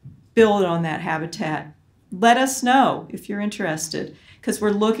build on that habitat. Let us know if you're interested, because we're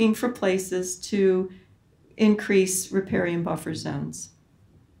looking for places to increase riparian buffer zones.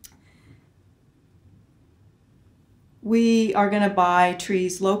 We are going to buy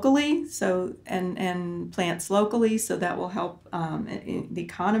trees locally, and plants locally, so that will help in the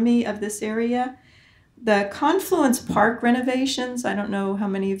economy of this area. The Confluence Park renovations, I don't know how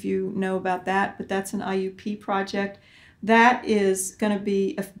many of you know about that, but that's an IUP project. That is going to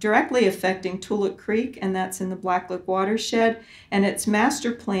be directly affecting Tulip Creek, and that's in the Blacklick watershed. And its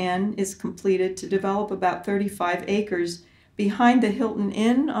master plan is completed to develop about 35 acres behind the Hilton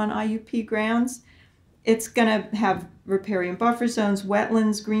Inn on IUP grounds. It's going to have riparian buffer zones,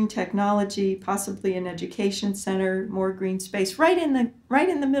 wetlands, green technology, possibly an education center, more green space, right in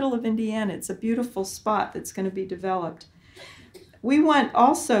the middle of Indiana. It's a beautiful spot that's going to be developed. We want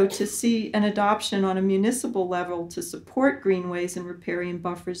also to see an adoption on a municipal level to support greenways and riparian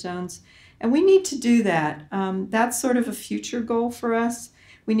buffer zones, and we need to do that. That's sort of a future goal for us.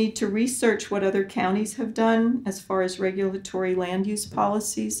 We need to research what other counties have done as far as regulatory land use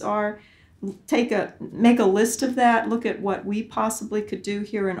policies are. Make a list of that, look at what we possibly could do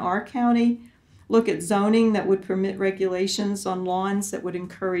here in our county, look at zoning that would permit regulations on lawns that would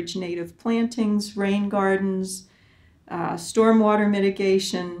encourage native plantings, rain gardens, stormwater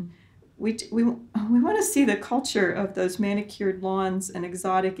mitigation. We want to see the culture of those manicured lawns and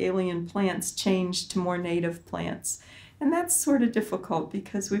exotic alien plants change to more native plants. And that's sort of difficult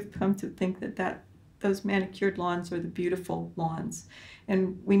because we've come to think that those manicured lawns are the beautiful lawns.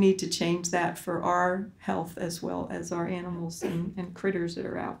 And we need to change that for our health as well as our animals and critters that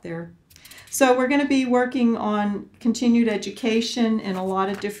are out there. So we're going to be working on continued education in a lot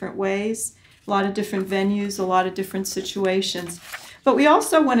of different ways, a lot of different venues, a lot of different situations. But we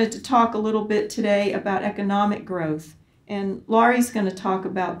also wanted to talk a little bit today about economic growth. And Laurie's going to talk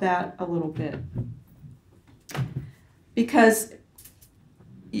about that a little bit. Because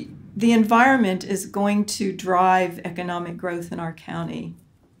the environment is going to drive economic growth in our county.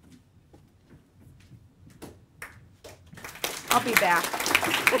 I'll be back.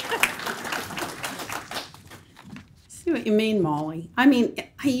 See what you mean, Molly. I mean,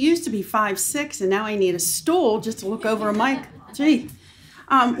 I used to be 5'6", and now I need a stool just to look over a mic. Gee.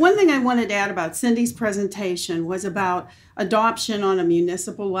 One thing I wanted to add about Cindy's presentation was about adoption on a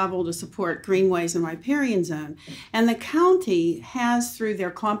municipal level to support greenways and riparian zone. And the county has, through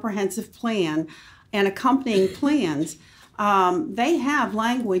their comprehensive plan and accompanying plans, they have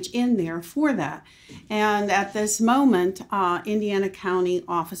language in there for that. And at this moment, Indiana County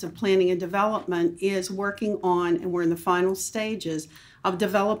Office of Planning and Development is working on, and we're in the final stages of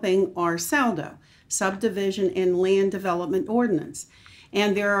developing our SALDO, Subdivision and Land Development Ordinance.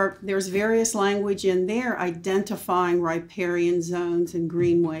 And there's various language in there identifying riparian zones and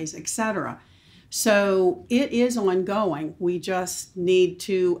greenways, etc. So it is ongoing. We just need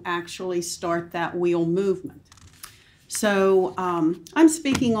to actually start that wheel movement. So I'm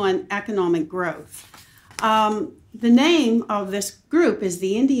speaking on economic growth. The name of this group is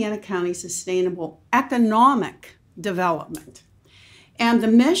the Indiana County Sustainable Economic Development. And the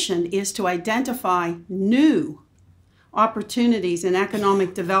mission is to identify new opportunities in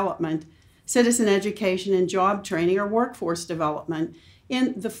economic development, citizen education and job training, or workforce development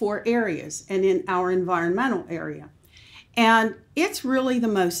in the 4 areas and in our environmental area. And it's really the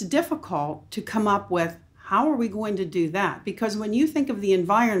most difficult to come up with how are we going to do that? Because when you think of the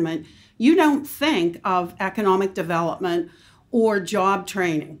environment, you don't think of economic development or job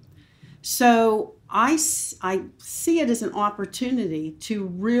training. So I see it as an opportunity to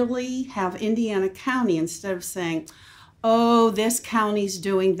really have Indiana County, instead of saying, oh, this county's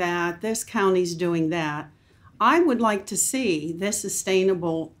doing that, this county's doing that. I would like to see this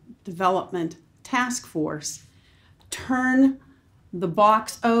Sustainable Development Task Force turn the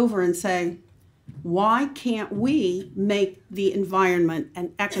box over and say, why can't we make the environment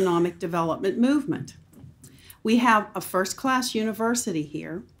an economic development movement? We have a first-class university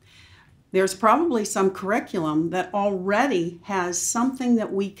here. There's probably some curriculum that already has something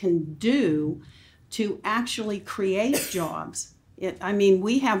that we can do to actually create jobs. I mean,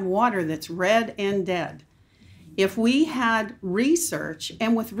 we have water that's red and dead. If we had research,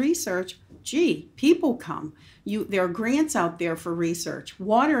 and with research, gee, people come. There are grants out there for research.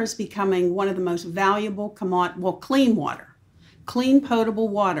 Water is becoming one of the most valuable clean water, clean potable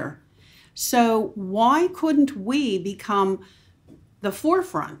water. So why couldn't we become the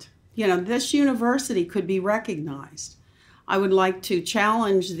forefront? You know, this university could be recognized. I would like to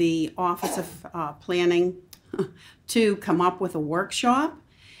challenge the Office of Planning to come up with a workshop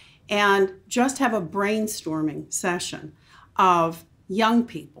and just have a brainstorming session of young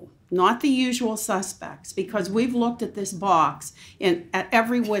people, not the usual suspects, because we've looked at this box at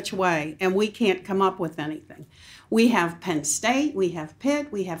every which way and we can't come up with anything. We have Penn State, we have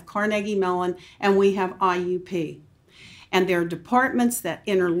Pitt, we have Carnegie Mellon, and we have IUP. And there are departments that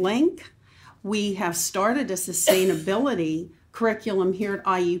interlink. We have started a sustainability curriculum here at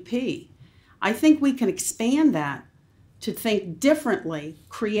IUP. I think we can expand that to think differently,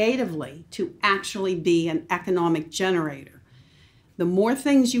 creatively, to actually be an economic generator. The more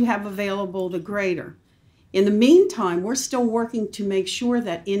things you have available, the greater. In the meantime, we're still working to make sure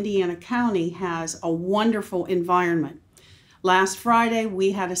that Indiana County has a wonderful environment. Last Friday,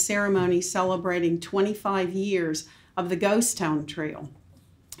 we had a ceremony celebrating 25 years of the Ghost Town Trail.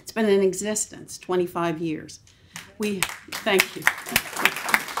 It's been in existence 25 years. Thank you.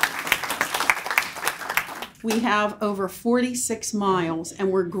 We have over 46 miles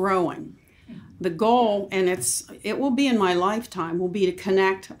and we're growing. The goal, and it will be in my lifetime, will be to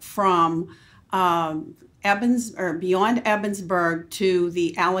connect from beyond Ebensburg to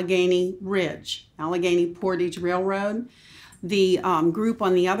the Allegheny Ridge, Allegheny Portage Railroad. The group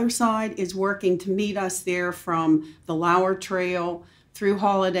on the other side is working to meet us there from the Lauer Trail through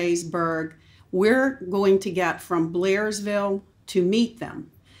Hollidaysburg. We're going to get from Blairsville to meet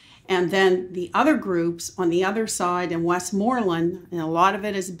them. And then the other groups on the other side in Westmoreland, and a lot of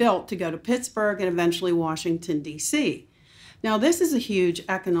it is built to go to Pittsburgh and eventually Washington, D.C. Now, this is a huge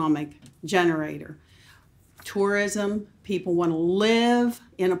economic generator. Tourism, people want to live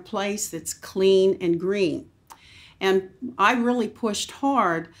in a place that's clean and green. And I really pushed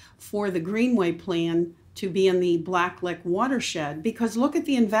hard for the Greenway plan to be in the Black Lick watershed, because look at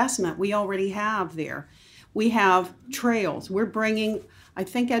the investment we already have there. We have trails. We're bringing, I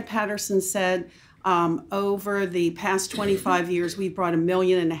think Ed Patterson said, over the past 25 years, we've brought 1.5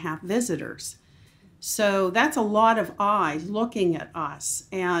 million visitors. So that's a lot of eyes looking at us,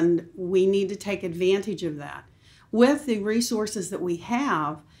 and we need to take advantage of that. With the resources that we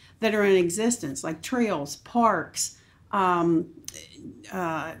have that are in existence, like trails, parks, other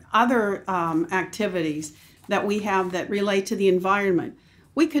activities that we have that relate to the environment.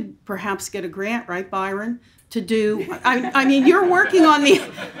 We could perhaps get a grant, right, Byron, to do, I mean,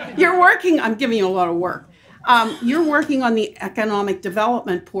 I'm giving you a lot of work. You're working on the economic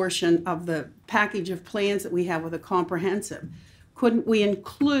development portion of the package of plans that we have with a comprehensive. Couldn't we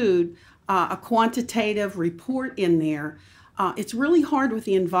include a quantitative report in there? It's really hard with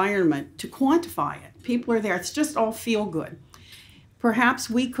the environment to quantify it. People are there, it's just all feel good. Perhaps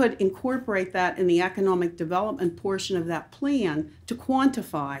we could incorporate that in the economic development portion of that plan to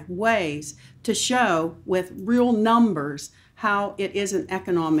quantify ways to show with real numbers how it is an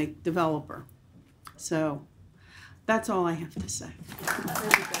economic developer. So that's all I have to say.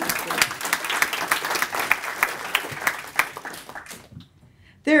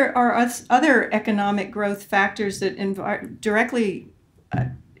 There are other economic growth factors that directly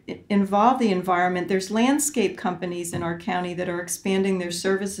involve the environment. There's landscape companies in our county that are expanding their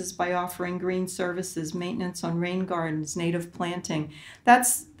services by offering green services, maintenance on rain gardens, native planting.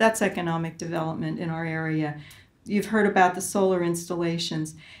 That's economic development in our area. You've heard about the solar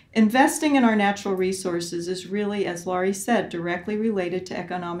installations. Investing in our natural resources is really, as Laurie said, directly related to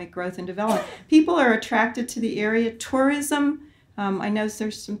economic growth and development. People are attracted to the area. Tourism, I know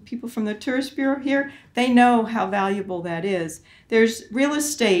there's some people from the Tourist Bureau here. They know how valuable that is. Real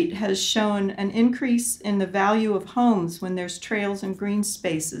estate has shown an increase in the value of homes when there's trails and green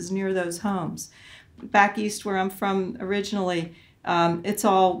spaces near those homes. Back east where I'm from originally, it's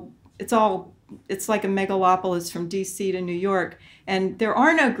like a megalopolis from DC to New York, and there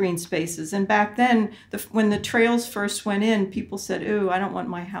are no green spaces. And back then, when the trails first went in, people said, ooh, I don't want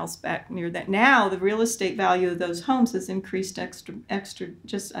my house back near that. Now, the real estate value of those homes has increased extra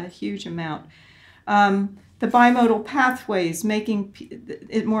just a huge amount. The bimodal pathways, making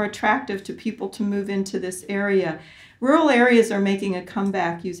it more attractive to people to move into this area. Rural areas are making a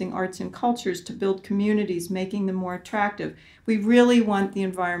comeback using arts and cultures to build communities, making them more attractive. We really want the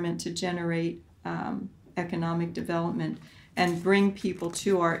environment to generate economic development and bring people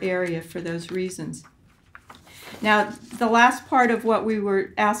to our area for those reasons. Now, the last part of what we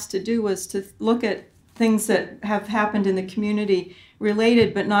were asked to do was to look at things that have happened in the community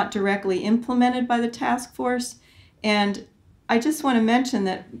related but not directly implemented by the task force. And I just want to mention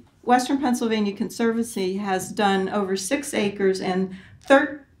that Western Pennsylvania Conservancy has done over 6 acres and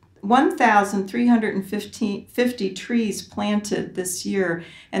 1,350 trees planted this year,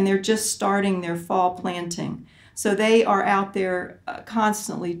 and they're just starting their fall planting. So they are out there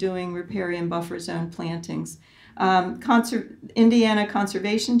constantly doing riparian buffer zone plantings. Indiana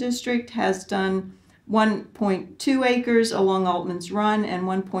Conservation District has done 1.2 acres along Altman's Run and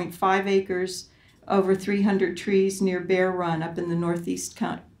 1.5 acres over 300 trees near Bear Run up in the northeast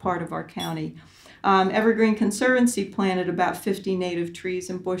part of our county. Evergreen Conservancy planted about 50 native trees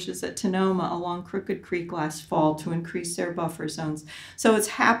and bushes at Tonoma along Crooked Creek last fall to increase their buffer zones. So it's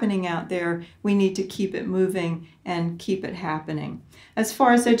happening out there. We need to keep it moving and keep it happening. As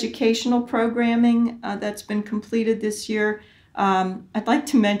far as educational programming that's been completed this year, I'd like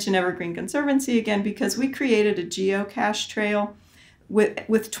to mention Evergreen Conservancy again because we created a geocache trail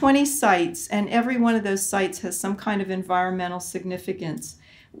with 20 sites, and every one of those sites has some kind of environmental significance.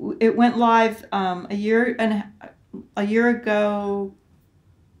 It went live a year a year ago,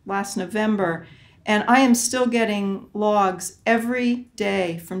 last November, and I am still getting logs every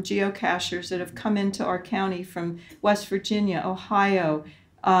day from geocachers that have come into our county from West Virginia, Ohio,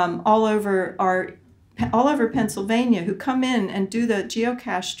 all over Pennsylvania, who come in and do the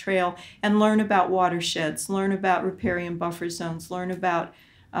geocache trail and learn about watersheds, learn about riparian buffer zones, learn about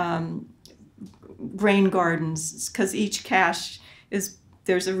rain gardens, because each cache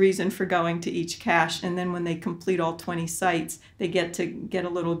there's a reason for going to each cache, and then when they complete all 20 sites, they get to get a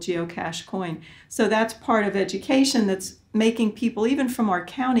little geocache coin. So that's part of education that's making people, even from our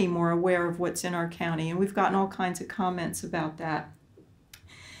county, more aware of what's in our county, and we've gotten all kinds of comments about that.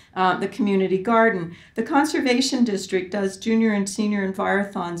 The community garden. The Conservation District does junior and senior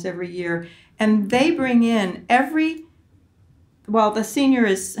envirothons every year, and they bring in the senior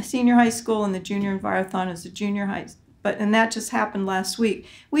is a senior high school and the junior envirothon is a junior high, and that just happened last week.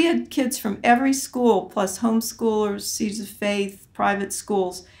 We had kids from every school, plus homeschoolers, Seeds of Faith, private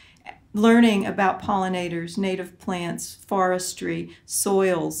schools, learning about pollinators, native plants, forestry,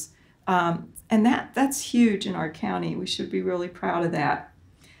 soils, and that's huge in our county. We should be really proud of that.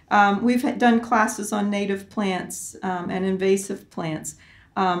 We've done classes on native plants and invasive plants.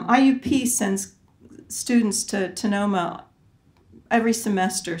 IUP sends students to Sonoma every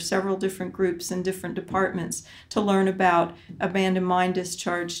semester, several different groups in different departments, to learn about abandoned mine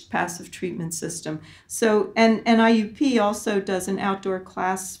discharge passive treatment system. So, and IUP also does an outdoor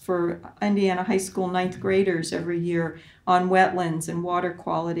class for Indiana high school 9th graders every year on wetlands and water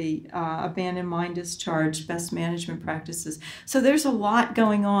quality, abandoned mine discharge, best management practices. So there's a lot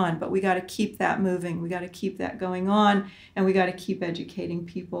going on, but we got to keep that moving. We got to keep that going on, and we got to keep educating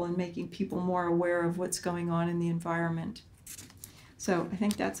people and making people more aware of what's going on in the environment. So I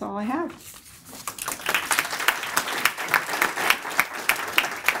think that's all I have.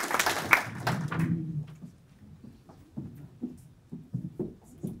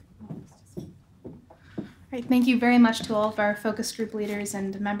 All right, thank you very much to all of our focus group leaders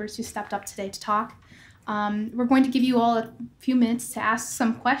and members who stepped up today to talk. We're going to give you all a few minutes to ask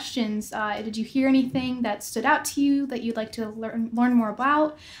some questions. Did you hear anything that stood out to you that you'd like to learn more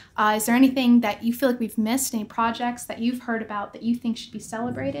about? Is there anything that you feel like we've missed, any projects that you've heard about that you think should be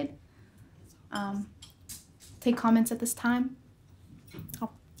celebrated? Take comments at this time.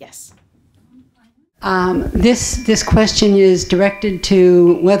 Oh, yes. This question is directed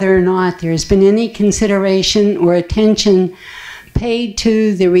to whether or not there's been any consideration or attention paid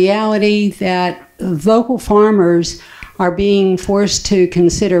to the reality that local farmers are being forced to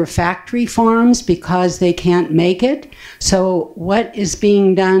consider factory farms because they can't make it. So what is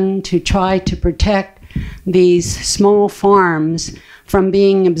being done to try to protect these small farms from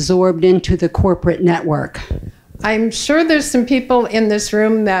being absorbed into the corporate network? I'm sure there's some people in this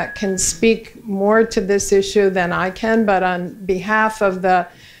room that can speak more to this issue than I can, but on behalf of the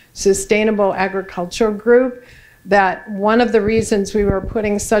Sustainable Agriculture Group, that one of the reasons we were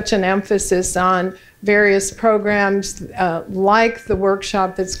putting such an emphasis on various programs like the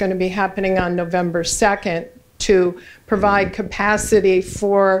workshop that's going to be happening on November 2nd to provide capacity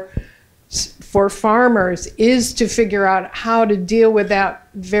for farmers is to figure out how to deal with that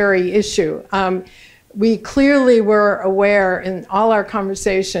very issue. We clearly were aware in all our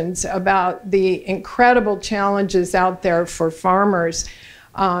conversations about the incredible challenges out there for farmers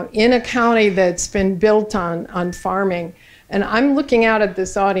in a county that's been built on farming. And I'm looking out at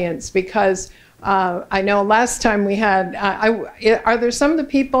this audience because I know last time we had, are there some of the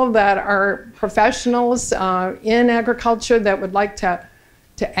people that are professionals in agriculture that would like to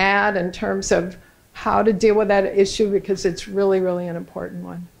add in terms of how to deal with that issue, because it's really, really an important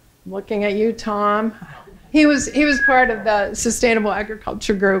one? I'm looking at you, Tom. He was part of the Sustainable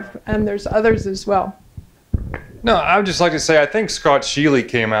Agriculture Group, and there's others as well. No, I would just like to say I think Scott Sheely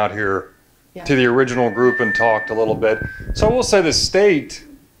came out here to the original group and talked a little bit. So I will say the state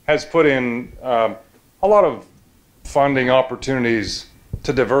has put in a lot of funding opportunities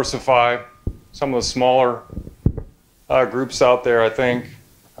to diversify some of the smaller groups out there. I think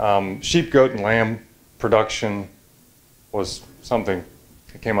sheep, goat, and lamb production was something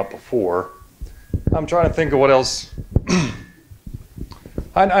that came up before. I'm trying to think of what else.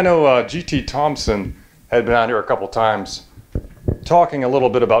 I know G.T. Thompson had been out here a couple times talking a little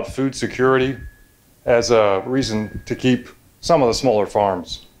bit about food security as a reason to keep some of the smaller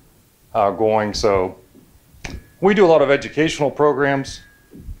farms going. So we do a lot of educational programs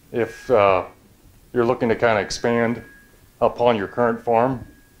if you're looking to kind of expand upon your current farm,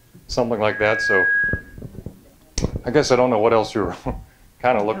 something like that. So I guess I don't know what else you're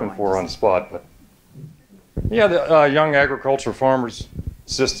kind of looking for on the spot, but yeah, the young agriculture farmers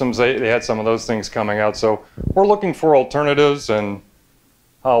systems. They had some of those things coming out. So we're looking for alternatives and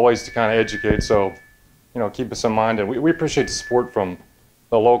ways to kind of educate. So, keep us in mind. And we appreciate the support from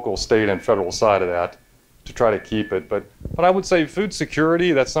the local, state, and federal side of that to try to keep it. But I would say food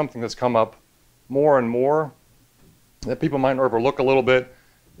security, that's something that's come up more and more that people might overlook a little bit.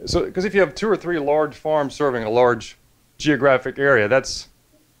 So, because if you have 2 or 3 large farms serving a large geographic area, that's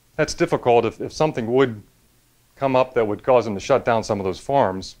difficult. If something would come up that would cause them to shut down some of those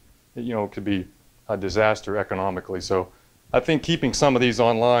farms, it could be a disaster economically. So I think keeping some of these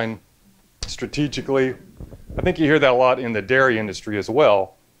online strategically, I think you hear that a lot in the dairy industry as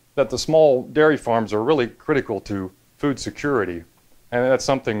well, that the small dairy farms are really critical to food security. And that's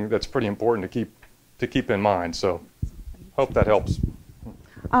something that's pretty important to keep in mind. So hope that helps.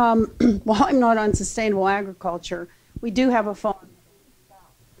 Well, I'm not on sustainable agriculture. We do have a farm.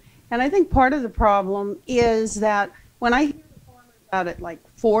 And I think part of the problem is that when I hear farmers out at like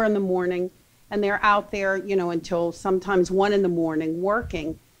 4 in the morning and they're out there, until sometimes 1 in the morning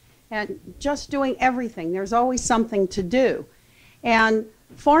working and just doing everything, there's always something to do. And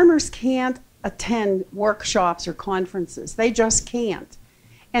farmers can't attend workshops or conferences. They just can't.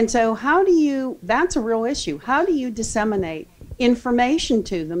 And so that's a real issue. How do you disseminate information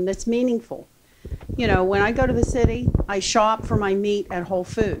to them that's meaningful? When I go to the city, I shop for my meat at Whole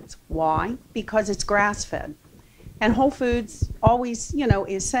Foods. Why? Because it's grass-fed. And Whole Foods always,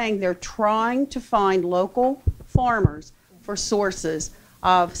 is saying they're trying to find local farmers for sources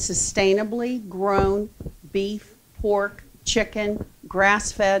of sustainably grown beef, pork, chicken,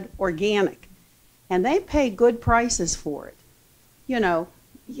 grass-fed, organic. And they pay good prices for it.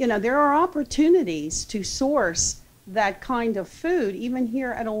 There are opportunities to source that kind of food, even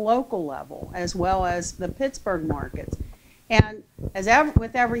here at a local level, as well as the Pittsburgh markets. And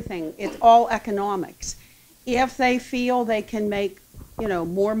with everything, it's all economics. If they feel they can make,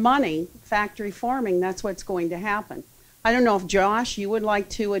 more money, factory farming, that's what's going to happen. I don't know if, Josh, you would like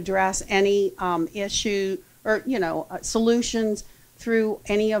to address any issue or, solutions through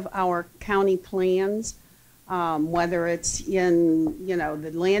any of our county plans, whether it's in,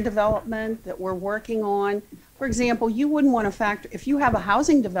 the land development that we're working on. For example, you wouldn't want if you have a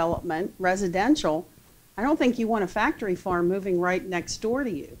housing development, residential, I don't think you want a factory farm moving right next door to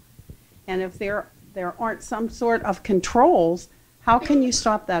you. And if there aren't some sort of controls, how can you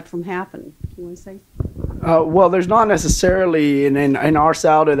stop that from happening? You want to say? Well, there's not necessarily in our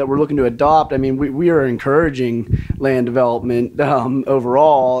SALDA that we're looking to adopt. I mean, we are encouraging land development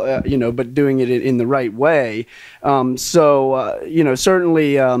overall, but doing it in the right way.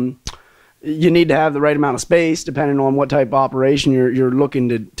 Certainly you need to have the right amount of space depending on what type of operation you're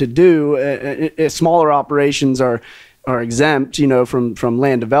looking to do. Smaller operations are exempt, from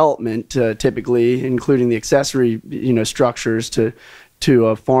land development typically, including the accessory, structures to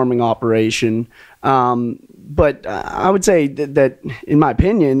a farming operation. But I would say that in my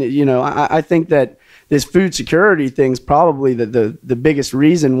opinion, I think that this food security thing's probably the biggest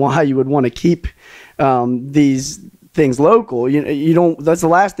reason why you would want to keep these things local. You don't. That's the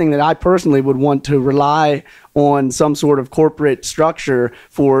last thing that I personally would want to rely on some sort of corporate structure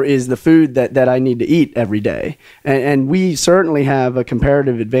for, is the food that I need to eat every day. And we certainly have a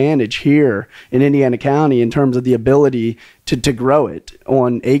comparative advantage here in Indiana County in terms of the ability to grow it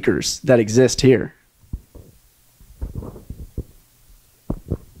on acres that exist here.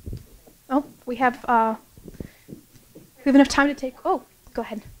 Oh, we have enough time to take. Oh, go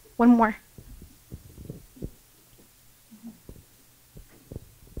ahead. One more.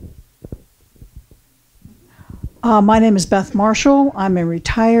 My name is Beth Marshall. I'm a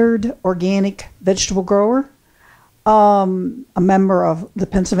retired organic vegetable grower, a member of the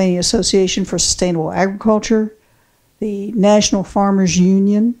Pennsylvania Association for Sustainable Agriculture, the National Farmers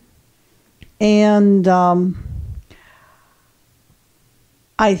Union, and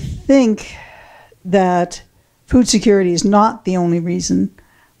I think that food security is not the only reason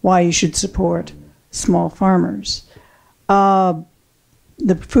why you should support small farmers. The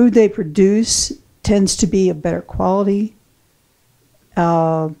food they produce tends to be of better quality.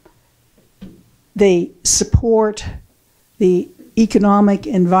 They support the economic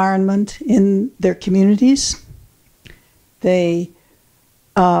environment in their communities. They,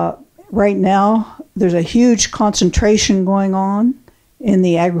 right now, there's a huge concentration going on in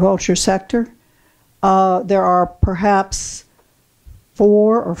the agriculture sector. There are perhaps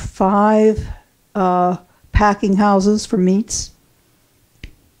 4 or 5 packing houses for meats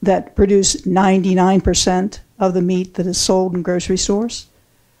that produce 99% of the meat that is sold in grocery stores.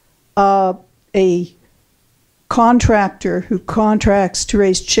 A contractor who contracts to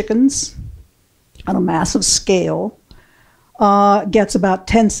raise chickens on a massive scale gets about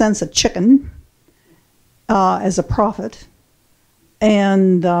 10 cents a chicken as a profit,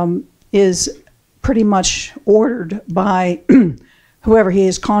 and is pretty much ordered by whoever he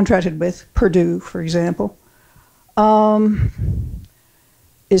is contracted with, Purdue, for example,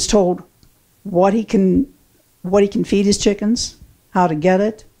 is told what he can feed his chickens, how to get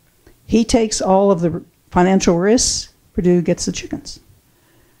it. He takes all of the financial risks. Purdue gets the chickens.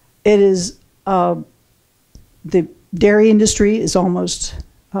 It is the dairy industry is almost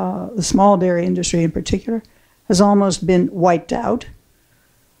the small dairy industry in particular has almost been wiped out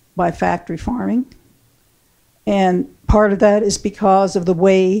by factory farming, and part of that is because of the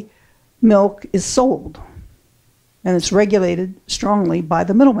way milk is sold, and it's regulated strongly by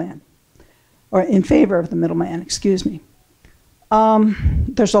the middleman, or in favor of the middleman, excuse me.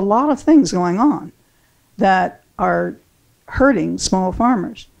 There's a lot of things going on that are hurting small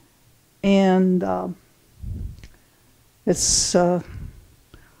farmers, and it's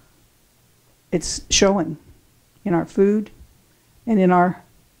showing in our food and in our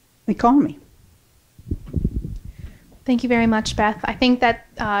economy. Thank you very much, Beth. I think that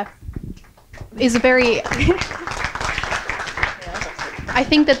is a very I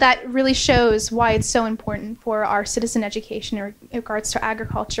think that really shows why it's so important for our citizen education in regards to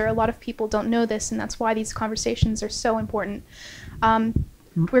agriculture. A lot of people don't know this, and that's why these conversations are so important.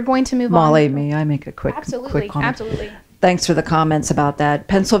 We're going to move on. Molly, may I make a quick comment? Absolutely. Thanks for the comments about that.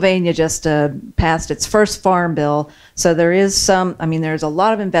 Pennsylvania just passed its first farm bill, so there is there's a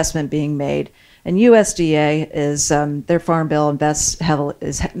lot of investment being made. And USDA is their farm bill invests heavily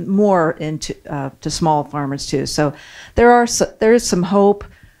is more into to small farmers too. So there is some hope.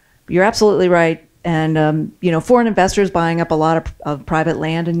 You're absolutely right. And foreign investors buying up a lot of private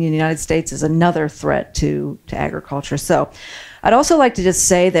land in the United States is another threat to agriculture. So I'd also like to just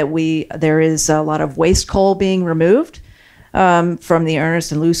say that there is a lot of waste coal being removed from the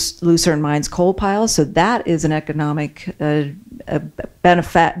Ernest and Lucerne mines coal piles. So that is an economic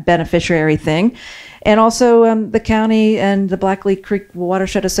beneficiary thing. And also the county and the Blackleaf Creek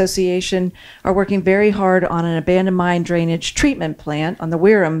Watershed Association are working very hard on an abandoned mine drainage treatment plant on the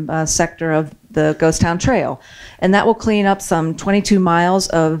Wireham sector of the Ghost Town Trail. And that will clean up some 22 miles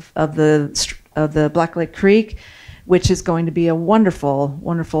of the Blackleaf Creek, which is going to be a wonderful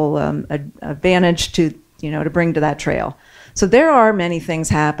advantage to bring to that trail. So there are many things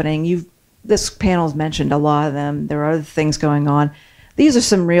happening. This panel's mentioned a lot of them. There are other things going on. These are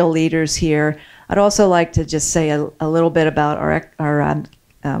some real leaders here. I'd also like to just say a little bit about our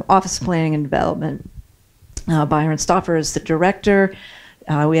Office of Planning and Development. Byron Stauffer is the director.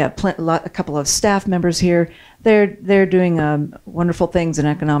 We have a couple of staff members here. They're doing wonderful things in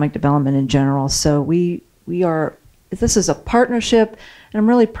economic development in general. So this is a partnership, and I'm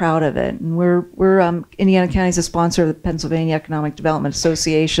really proud of it. And we're Indiana County is a sponsor of the Pennsylvania Economic Development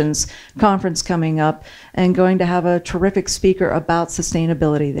Association's conference coming up, and going to have a terrific speaker about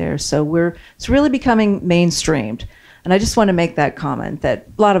sustainability there. So it's really becoming mainstreamed. And I just want to make that comment that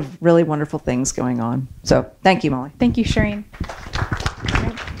a lot of really wonderful things going on. So thank you, Molly. Thank you, Shireen.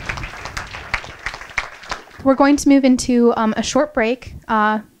 We're going to move into a short break.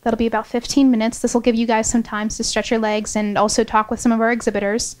 That'll be about 15 minutes. This will give you guys some time to stretch your legs and also talk with some of our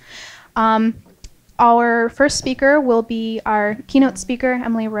exhibitors. Our first speaker will be our keynote speaker,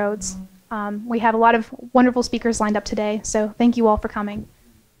 Emily Rhodes. We have a lot of wonderful speakers lined up today, so thank you all for coming.